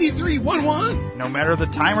 872-242-8311. No matter the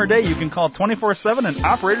time or day, you can call 24/7 and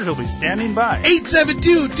operators will be standing by.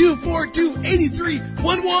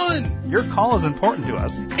 872-242-8311. Your call is important to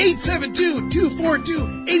us.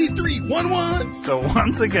 872-242-8311. So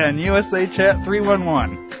once again, USA Chat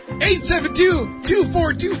 311.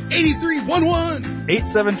 872-242-8311.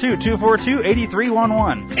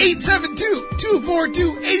 872-242-8311.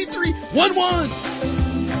 872-242-8311.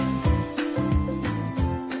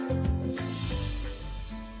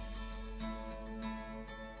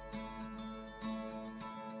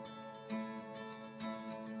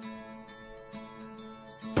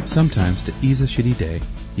 Sometimes to ease a shitty day,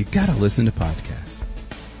 you gotta listen to podcasts.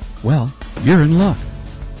 Well, you're in luck.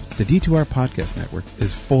 The D2R Podcast Network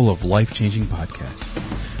is full of life-changing podcasts.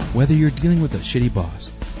 Whether you're dealing with a shitty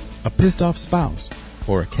boss, a pissed-off spouse,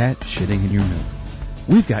 or a cat shitting in your milk,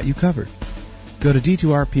 we've got you covered. Go to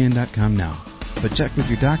D2RPN.com now, but check with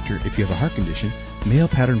your doctor if you have a heart condition, male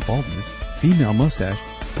pattern baldness, female mustache,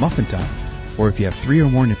 muffin top, or if you have 3 or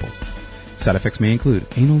more nipples. Side effects may include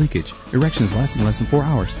anal leakage, erections lasting less than 4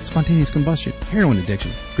 hours, spontaneous combustion, heroin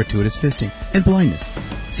addiction, gratuitous fisting, and blindness.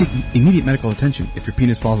 Seek immediate medical attention if your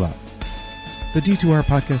penis falls out. The D2R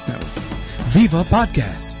Podcast Network. Viva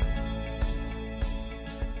Podcast!